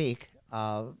last week,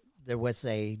 there was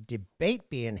a debate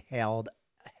being held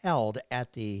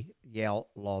at the Yale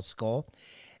Law School,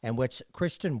 in which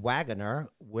Christian Wagoner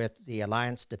with the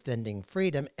Alliance Defending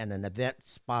Freedom and an event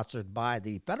sponsored by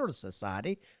the Federalist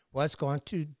Society was going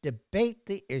to debate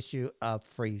the issue of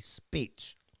free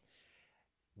speech.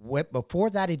 Before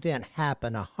that event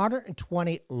happened,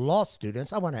 120 law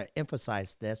students, I want to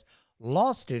emphasize this,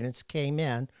 law students came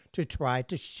in to try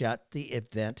to shut the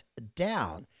event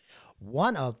down.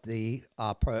 One of the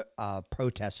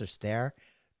protesters there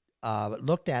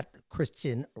looked at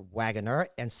Christian Wagoner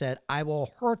and said, "I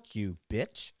will hurt you,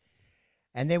 bitch."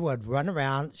 And they would run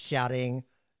around shouting,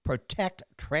 "Protect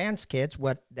trans kids."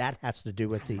 What that has to do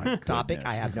with the topic,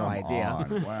 I have no idea.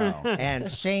 Wow.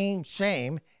 And shame,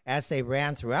 shame, as they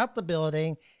ran throughout the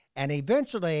building. And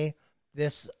eventually,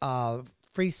 this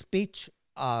free speech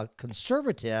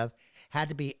conservative had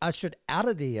to be ushered out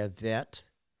of the event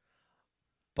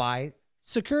by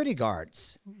security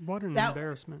guards. What an Now,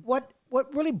 embarrassment. What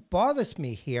really bothers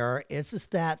me here is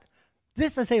that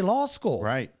this is a law school.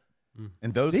 Right.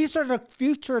 And those These are the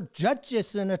future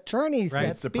judges and attorneys Right.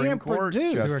 that's Supreme being Court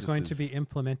produced. Who are going to justices. be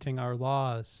implementing our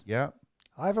laws. yeah.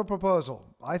 I have a proposal.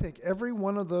 I think every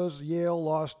one of those Yale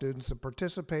law students that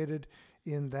participated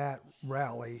in that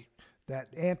rally, that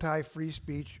anti-free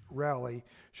speech rally,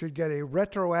 should get a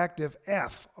retroactive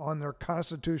F on their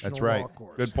constitutional That's right. law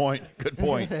course. Good point. Good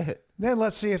point. Then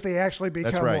let's see if they actually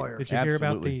become right. lawyers. Did you hear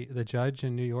about Absolutely. the judge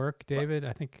in New York, David?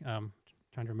 I think trying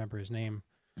to remember his name,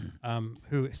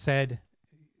 who said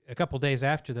a couple days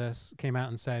after this came out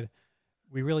and said,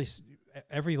 "We really,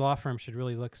 every law firm should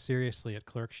really look seriously at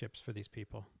clerkships for these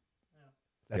people.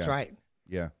 That's Yeah. right.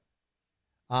 Yeah.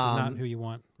 Not who you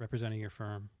want representing your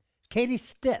firm." Katie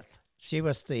Stith, she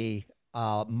was the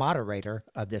moderator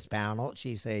of this panel.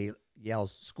 She's a Yale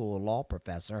School of Law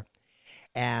professor.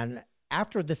 And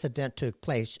after this event took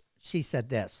place, she said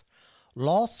this: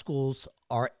 "Law schools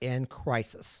are in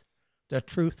crisis. The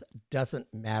truth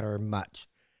doesn't matter much.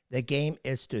 The game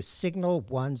is to signal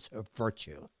one's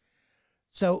virtue."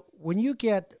 So when you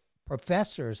get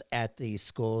professors at these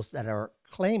schools that are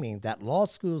claiming that law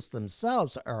schools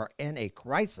themselves are in a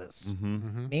crisis,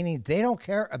 meaning they don't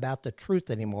care about the truth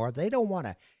anymore, they don't want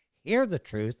to hear the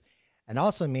truth, and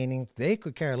also meaning they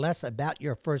could care less about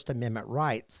your First Amendment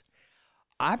rights,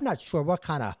 I'm not sure what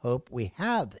kind of hope we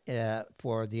have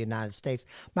for the United States.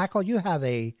 Michael, you have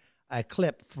a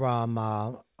clip from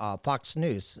Fox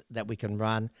News that we can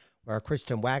run where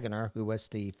Christian Wagoner, who was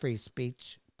the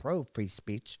pro-free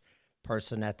speech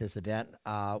person at this event,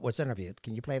 was interviewed.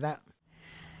 Can you play that?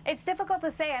 It's difficult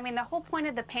to say. I mean, the whole point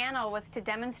of the panel was to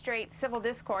demonstrate civil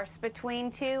discourse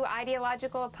between two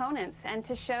ideological opponents and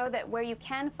to show that where you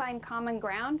can find common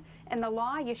ground in the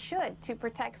law, you should, to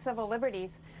protect civil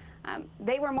liberties.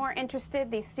 They were more interested,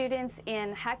 these students,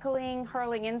 in heckling,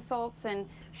 hurling insults, and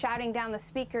shouting down the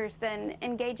speakers than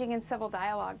engaging in civil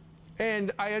dialogue.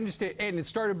 And I understand, and it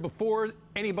started before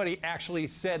anybody actually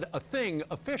said a thing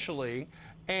officially.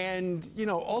 And, you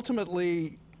know,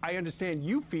 ultimately, I understand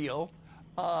you feel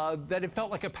that it felt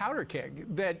like a powder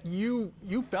keg, that you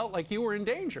felt like you were in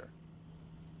danger.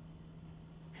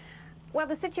 Well,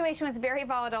 the situation was very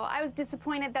volatile. I was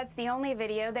disappointed that's the only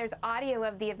video. There's audio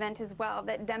of the event as well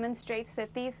that demonstrates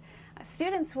that these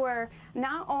students were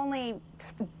not only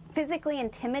physically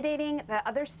intimidating the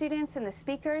other students and the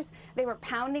speakers, they were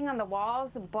pounding on the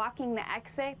walls, blocking the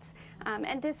exits,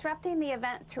 and disrupting the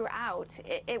event throughout.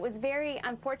 It was very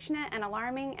unfortunate and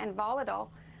alarming and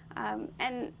volatile.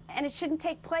 And it shouldn't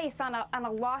take place on a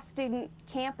law student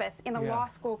campus in a law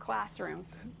school classroom.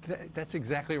 That's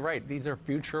exactly right. These are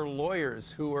future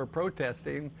lawyers who are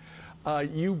protesting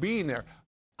you being there.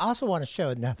 I also want to show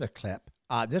another clip.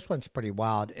 This one's pretty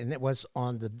wild, and it was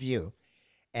on The View.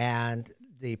 And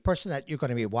the person that you're going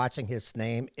to be watching, his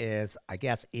name is, I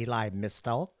guess, Eli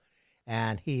Mistel,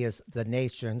 and he is the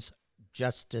nation's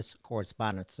justice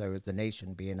correspondent. So The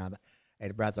Nation being a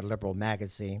rather liberal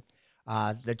magazine.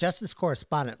 The justice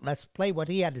correspondent, let's play what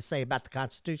he had to say about the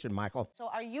Constitution, Michael. So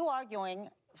are you arguing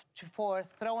for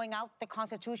throwing out the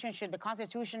Constitution? Should the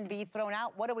Constitution be thrown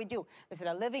out? What do we do? Is it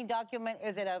a living document?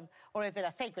 Or is it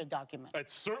a sacred document?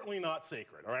 It's certainly not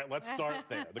sacred. All right, let's start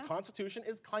there. The Constitution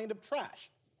is kind of trash.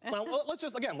 Now, let's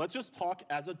just talk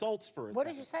as adults for a second. What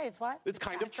did you say? It's what? It's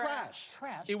kind of trash.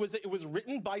 Trash. It was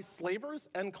written by slavers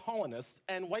and colonists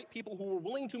and white people who were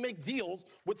willing to make deals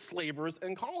with slavers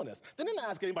and colonists. They didn't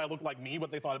ask anybody who looked like me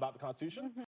what they thought about the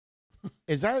Constitution.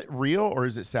 Is that real or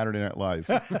is it Saturday Night Live?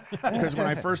 Because when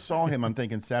I first saw him, I'm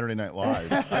thinking Saturday Night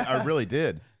Live. I really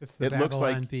did. It's the It looks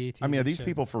like, Babylon Bee I mean, are TV these show.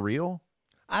 people for real?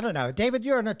 I don't know. David,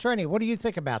 you're an attorney. What do you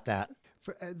think about that?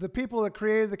 For, the people that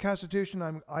created the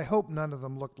Constitution, I hope none of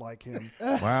them looked like him.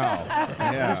 Wow.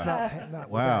 Yeah. Not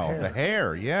with Wow. that The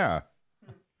hair. Yeah.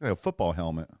 Like a football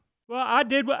helmet. Well, I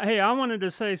did. Hey, I wanted to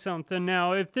say something.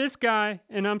 Now, if this guy,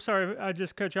 and I'm sorry, I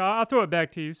just cut you off. I'll throw it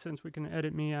back to you since we can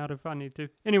edit me out if I need to.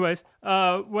 Anyways,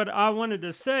 what I wanted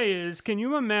to say is, can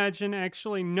you imagine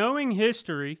actually knowing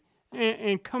history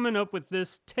and coming up with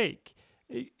this take?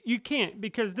 You can't,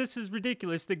 because this is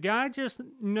ridiculous. The guy just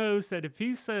knows that if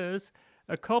he says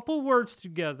a couple words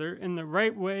together in the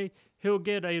right way, he'll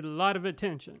get a lot of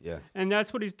attention. Yeah. And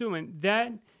that's what he's doing.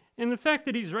 That, and the fact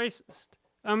that he's racist.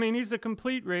 I mean, he's a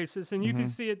complete racist, and you can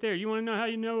see it there. You want to know how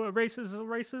you know a racist is a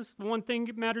racist? The one thing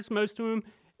that matters most to him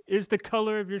is the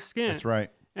color of your skin. That's right.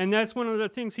 And that's one of the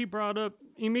things he brought up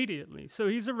immediately. So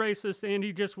he's a racist, and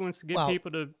he just wants to get people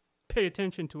to pay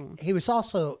attention to him. He was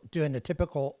also doing the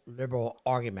typical liberal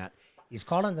argument. He's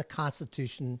calling the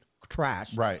Constitution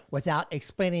trash, Right. without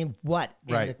explaining what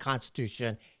in Right. the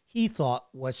Constitution he thought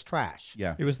was trash.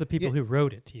 Yeah. It was the people who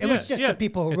wrote it. It was just the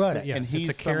people who wrote it. Yeah, And it's he's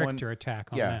a someone- character attack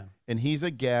on Yeah. them. And he's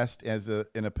a guest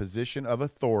in a position of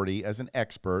authority as an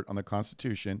expert on the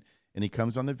Constitution, and he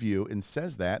comes on The View and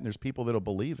says that, and there's people that'll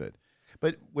believe it.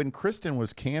 But when Kristen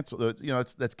was canceled,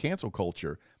 that's cancel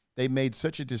culture. They made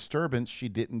such a disturbance, she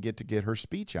didn't get to get her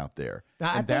speech out there. Now, I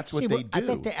and think that's what she they w- do. I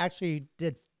think they actually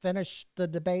did finish the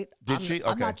debate. Did she?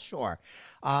 I'm Okay. not sure.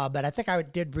 But I think I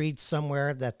did read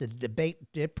somewhere that the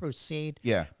debate did proceed.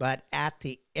 Yeah. But at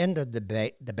the end of the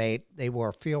debate, they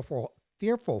were fearful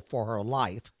for her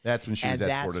life. That's when she was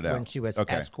and escorted that's out. when she was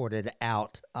Okay. escorted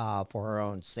out for her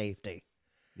own safety.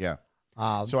 Yeah.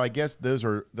 So I guess those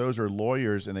are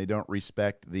lawyers, and they don't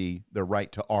respect the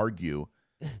right to argue.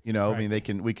 You know, I mean,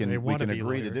 we can wanna be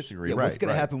agree to lawyers. disagree. Yeah, right. what's going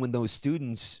to right. happen when those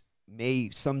students may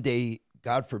someday,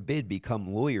 God forbid,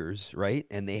 become lawyers, right?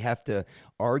 And they have to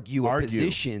argue a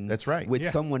position That's right. with Yeah.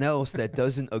 someone else that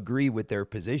doesn't agree with their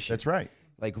position. That's right.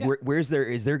 Like, is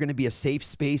there going to be a safe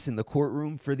space in the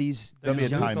courtroom for these, There'll be a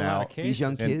these young- timeout. these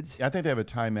young And kids? I think they have a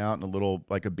timeout and a little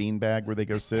like a bean bag where they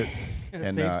go sit, and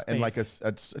safe like a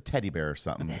space. teddy bear or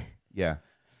something. Yeah.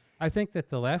 I think that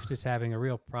the left is having a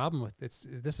real problem with this.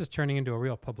 This is turning into a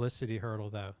real publicity hurdle,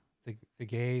 though. The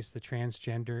gays, the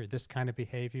transgender, this kind of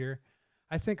behavior.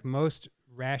 I think most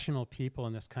rational people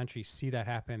in this country see that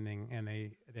happening, and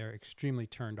they're extremely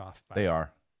turned off by They it.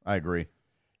 are. I agree.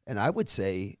 And I would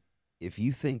say, if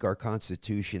you think our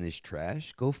Constitution is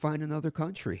trash, go find another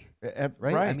country.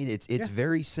 Right? I mean, it's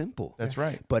very simple. That's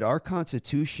right. But our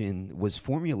Constitution was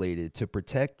formulated to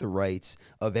protect the rights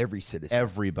of every citizen.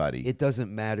 Everybody. It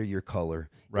doesn't matter your color.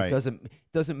 Right. It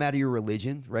doesn't matter your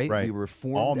religion, right? Right. We were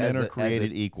formed All men as are a-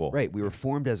 created as a- equal. Right. We were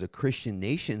formed as a Christian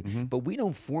nation, but we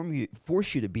don't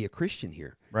force you to be a Christian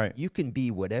here. Right. You can be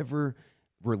whatever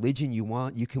religion you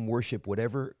want. You can worship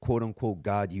whatever quote unquote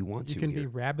God you want You to. can here. be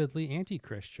rabidly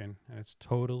anti-Christian, and it's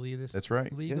totally That's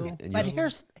right. legal. Yeah, and But you-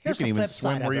 here's You the can even flip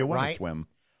swim side where of you it, want right? to swim.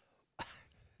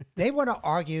 They want to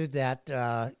argue that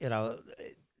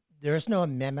there's no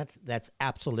amendment that's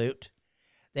absolute.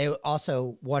 They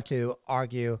also want to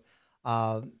argue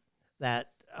that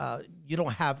you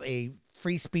don't have a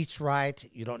free speech right.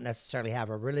 You don't necessarily have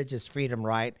a religious freedom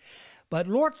right. But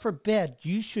Lord forbid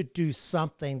you should do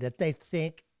something that they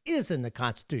think is in the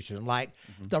Constitution, like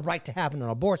the right to have an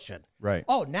abortion. Right.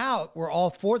 Oh, now we're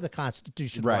all for the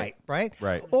Constitution right? Right.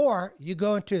 Or you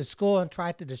go into a school and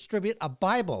try to distribute a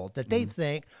Bible that they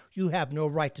think you have no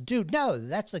right to do. No,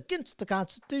 that's against the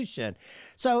Constitution.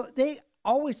 So they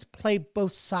always play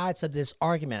both sides of this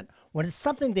argument. When it's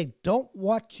something they don't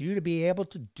want you to be able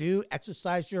to do,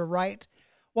 exercise your right,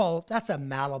 well, that's a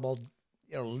malleable,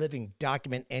 living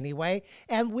document anyway.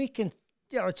 And we can,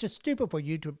 it's just stupid for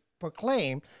you to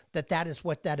proclaim that that is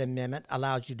what that amendment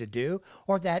allows you to do,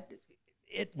 or that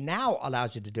it now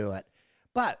allows you to do it.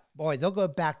 But boy, they'll go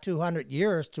back 200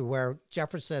 years to where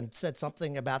Jefferson said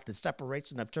something about the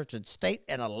separation of church and state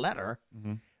in a letter,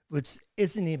 which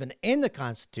isn't even in the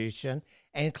Constitution,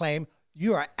 and claim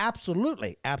you are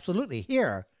absolutely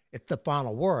here. It's the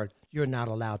final word. You're not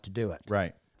allowed to do it.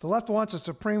 Right. The left wants a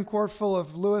Supreme Court full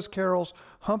of Lewis Carroll's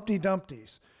Humpty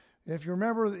Dumptys. If you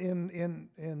remember in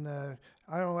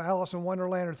I don't know, Alice in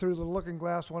Wonderland or Through the Looking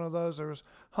Glass, one of those, there was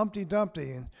Humpty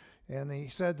Dumpty, and he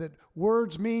said that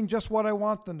words mean just what I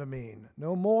want them to mean,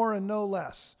 no more and no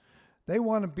less. They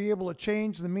want to be able to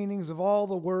change the meanings of all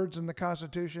the words in the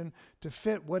Constitution to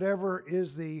fit whatever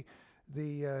is the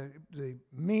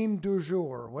meme du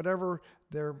jour, whatever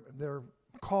their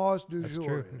cause du That's jour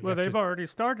true. is. Well, they've already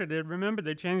started it. Remember,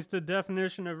 they changed the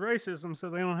definition of racism so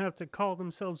they don't have to call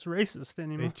themselves racist They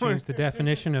anymore. changed the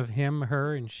definition of him,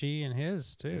 her, and she, and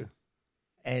his, too.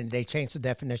 And they changed the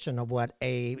definition of what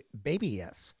a baby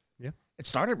is. Yeah. It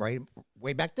started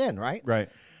way back then, right? Right.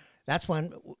 That's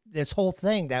when this whole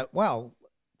thing that, well,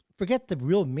 forget the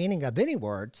real meaning of any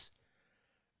words.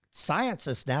 science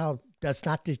does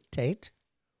not dictate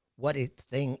what a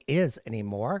thing is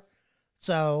anymore.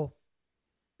 So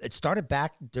it started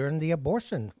back during the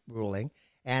abortion ruling,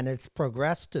 and it's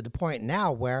progressed to the point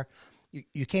now where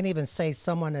you can't even say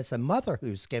someone is a mother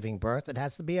who's giving birth. It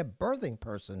has to be a birthing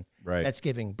person that's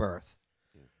giving birth.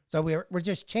 So we're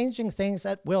just changing things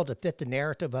at will to fit the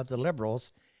narrative of the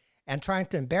liberals and trying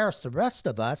to embarrass the rest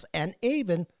of us and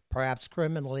even perhaps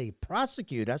criminally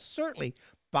prosecute us, certainly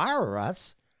fire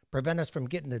us, prevent us from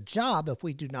getting a job if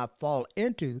we do not fall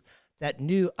into that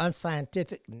new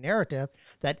unscientific narrative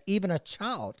that even a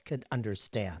child could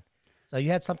understand. So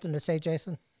you had something to say,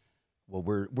 Jason? Well,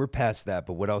 we're past that,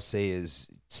 but what I'll say is,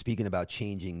 speaking about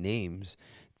changing names,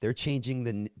 they're changing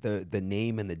the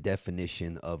name and the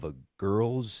definition of a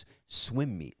girl's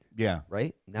swim meet. Yeah.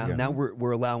 Right? Now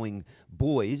we're allowing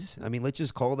boys, I mean, let's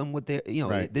just call them what they,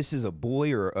 this is a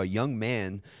boy or a young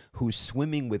man who's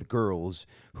swimming with girls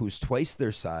who's twice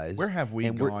their size. Where have we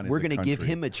gone We're as a going to give country?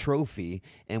 him a trophy,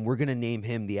 and we're going to name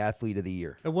him the athlete of the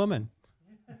year. A woman.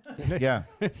 Yeah.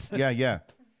 Yeah.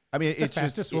 I mean, The it's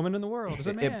fastest just woman in the world is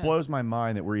a man. It blows my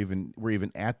mind that we're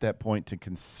even at that point to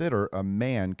consider a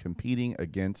man competing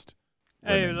against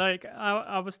Hey, women. like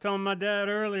I was telling my dad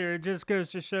earlier, it just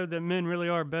goes to show that men really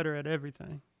are better at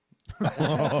everything.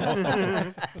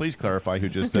 Please clarify who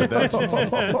just said that.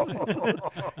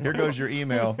 Here goes your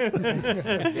email.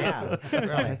 Yeah,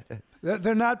 really.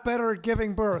 They're not better at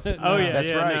giving birth. Oh yeah, That's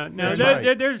yeah, right. No, That's there-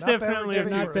 right. there's Not better definitely a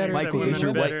giving few birth. things that Michael, women does are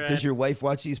your better wife at. does your wife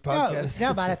watch these podcasts?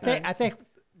 No, but I think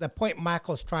the point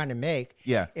Michael's trying to make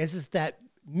is that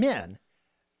men,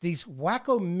 these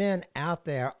wacko men out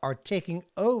there are taking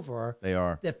over They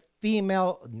are. the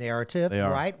female narrative, They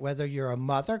are. right? Whether you're a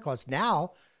mother, because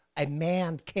now a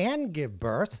man can give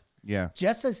birth Yeah.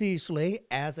 just as easily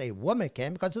as a woman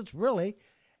can, because it's really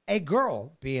a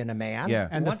girl being a man. Yeah.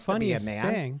 And the wants to be a funniest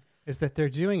man. thing is that they're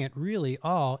doing it really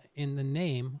all in the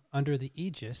name under the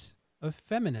aegis of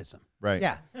feminism. Right.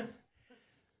 Yeah. So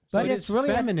But it it's is really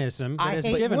feminism that I has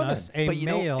hate given women. us a But you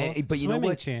know- male but you know swimming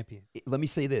what? champion. Let me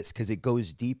say this, because it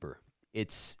goes deeper.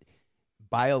 It's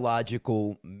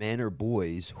biological men or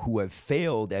boys who have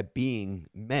failed at being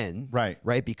men, Right.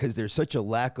 Because there's such a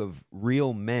lack of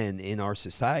real men in our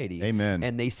society. Amen.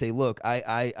 And they say, look,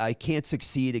 I can't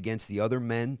succeed against the other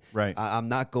men. Right. I'm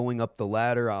not going up the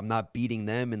ladder. I'm not beating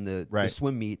them in the Right.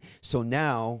 swim meet. So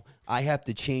now I have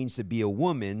to change to be a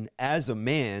woman as a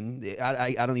man.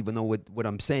 I don't even know what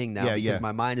I'm saying now Yeah, because yeah.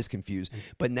 my mind is confused.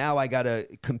 But now I got to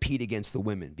compete against the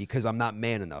women because I'm not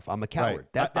man enough. I'm a coward.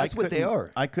 Right. That's what they couldn't-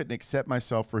 are. I couldn't accept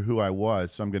myself for who I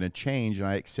was, so I'm going to change, and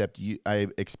I expect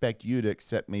you to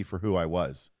accept me for who I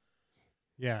was,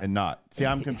 Yeah. and not. See,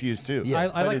 I'm confused too. Yeah. I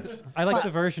But like it's-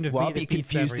 the version of Well, me I'll be that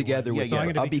beats confused everyone. together with So I'm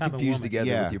you. gonna I'll be become a confused woman. together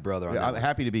Yeah. with your brother on that I'm one.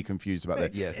 happy to be confused about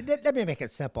that. Yeah. Let me make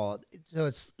it simple. So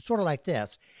it's sort of like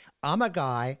this. I'm a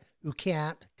guy who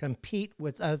can't compete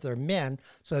with other men,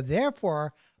 so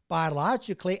therefore,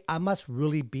 biologically, I must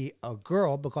really be a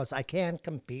girl because I can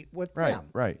compete with Right, them.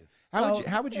 right. So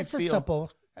How would you it's feel? a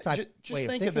simple type Just way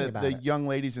of think of thinking about the it. young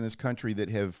ladies in this country that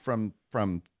have from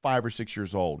 5 or 6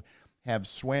 years old have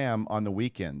swam on the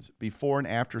weekends before and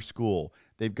after school.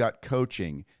 They've got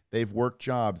coaching. They've worked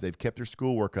jobs. They've kept their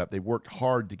schoolwork up. They've worked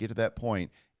hard to get to that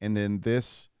point. And then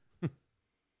this,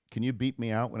 can you beep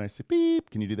me out when I say beep?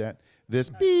 Can you do that? This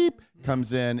beep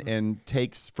comes in and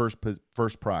takes first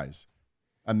prize.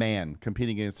 A man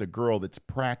competing against a girl that's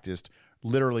practiced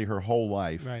literally her whole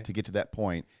life Right. to get to that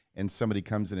point, and somebody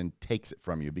comes in and takes it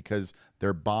from you because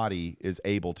their body is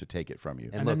able to take it from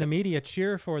you. And then the media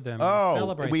cheer for them. and Oh,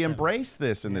 celebrate we them. embrace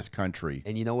this in this country.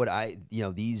 And you know what?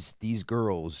 These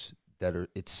girls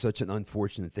it's such an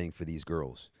unfortunate thing for these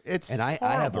girls. It's I have a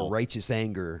horrible. righteous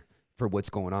anger for what's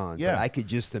going on. Yeah. But I could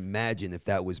just imagine if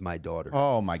that was my daughter.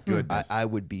 Oh my goodness! I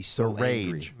would be so the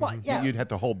angry. rage. Well, yeah. You'd have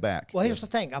to hold back. Well, here's the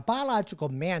thing. A biological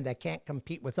man that can't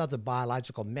compete with other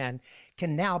biological men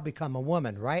can now become a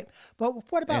woman, right?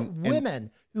 But what about And-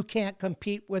 women who can't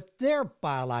compete with their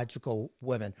biological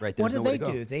women? Right, What there's do nowhere they to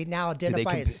go. do? They now they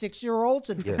identify as compi- 6-year-olds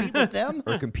and compete with them?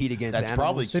 Or compete against That's animals.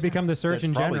 probably They become the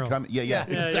Surgeon that's probably General. coming. Yeah, Yeah,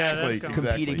 exactly, that's coming.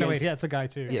 exactly. Compete No, wait, against- yeah, it's a guy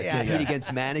too. compete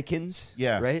against mannequins.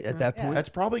 Yeah. Right at that point. That's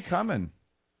probably coming.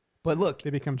 But look, They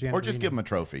become Jan Or just Marino. give them a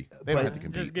trophy. They don't But- have to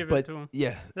compete. Just give it but to them.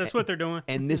 yeah, That's what they're doing.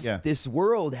 and this Yeah. this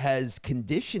world has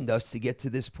conditioned us to get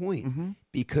to this point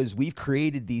because we've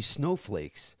created these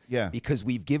snowflakes. Yeah. Because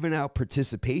we've given out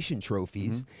participation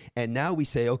trophies, and now we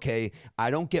say, okay,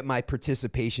 I don't get my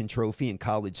participation trophy in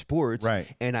college sports, Right.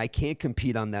 and I can't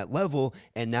compete on that level,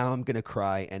 and now I'm going to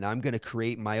cry, and I'm going to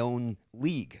create my own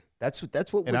league. That's what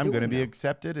And we're I'm doing going to be now.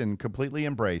 accepted and completely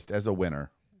embraced as a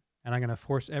winner. and I'm going to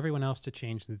force everyone else to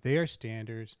change their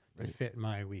standards to fit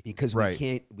my weakness. Because Right.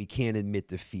 we can't admit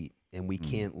defeat, and we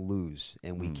can't lose,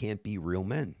 and we can't be real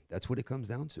men. That's what it comes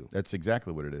down to. That's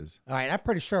exactly what it is. All right, I'm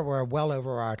pretty sure we're well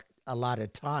over our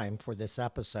allotted time for this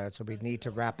episode, so we need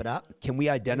to wrap it up. Can we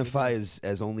identify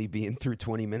as only being through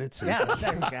 20 minutes? Yeah,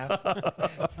 there you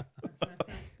go.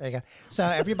 There you go. So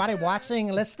everybody watching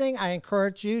and listening, I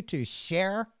encourage you to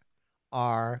share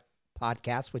our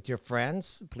podcast with your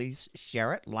friends. Please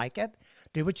share it, like it.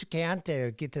 Do what you can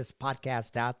to get this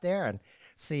podcast out there and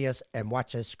see us and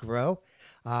watch us grow.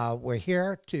 We're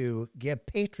here to give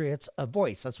patriots a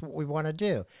voice. That's what we want to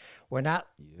do. We're not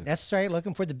necessarily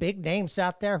looking for the big names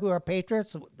out there who are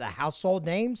patriots, the household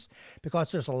names,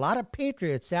 because there's a lot of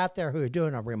patriots out there who are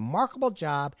doing a remarkable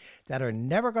job that are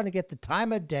never going to get the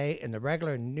time of day in the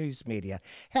regular news media.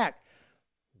 Heck,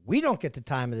 we don't get the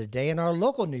time of the day in our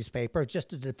local newspaper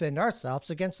just to defend ourselves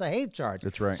against a hate charge.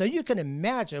 That's right. So you can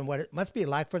imagine what it must be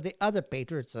like for the other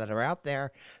patriots that are out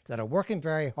there that are working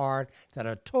very hard, that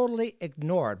are totally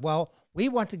ignored. Well, we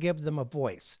want to give them a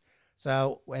voice.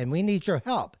 So, and we need your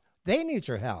help. They need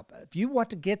your help. If you want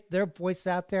to get their voice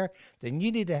out there, then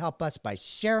you need to help us by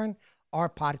sharing our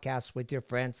podcast with your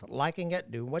friends, liking it,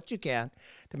 doing what you can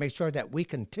to make sure that we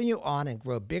continue on and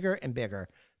grow bigger and bigger.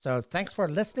 So thanks for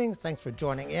listening. Thanks for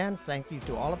joining in. Thank you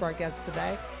to all of our guests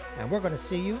today. And we're going to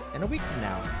see you in a week from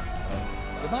now.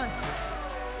 Goodbye.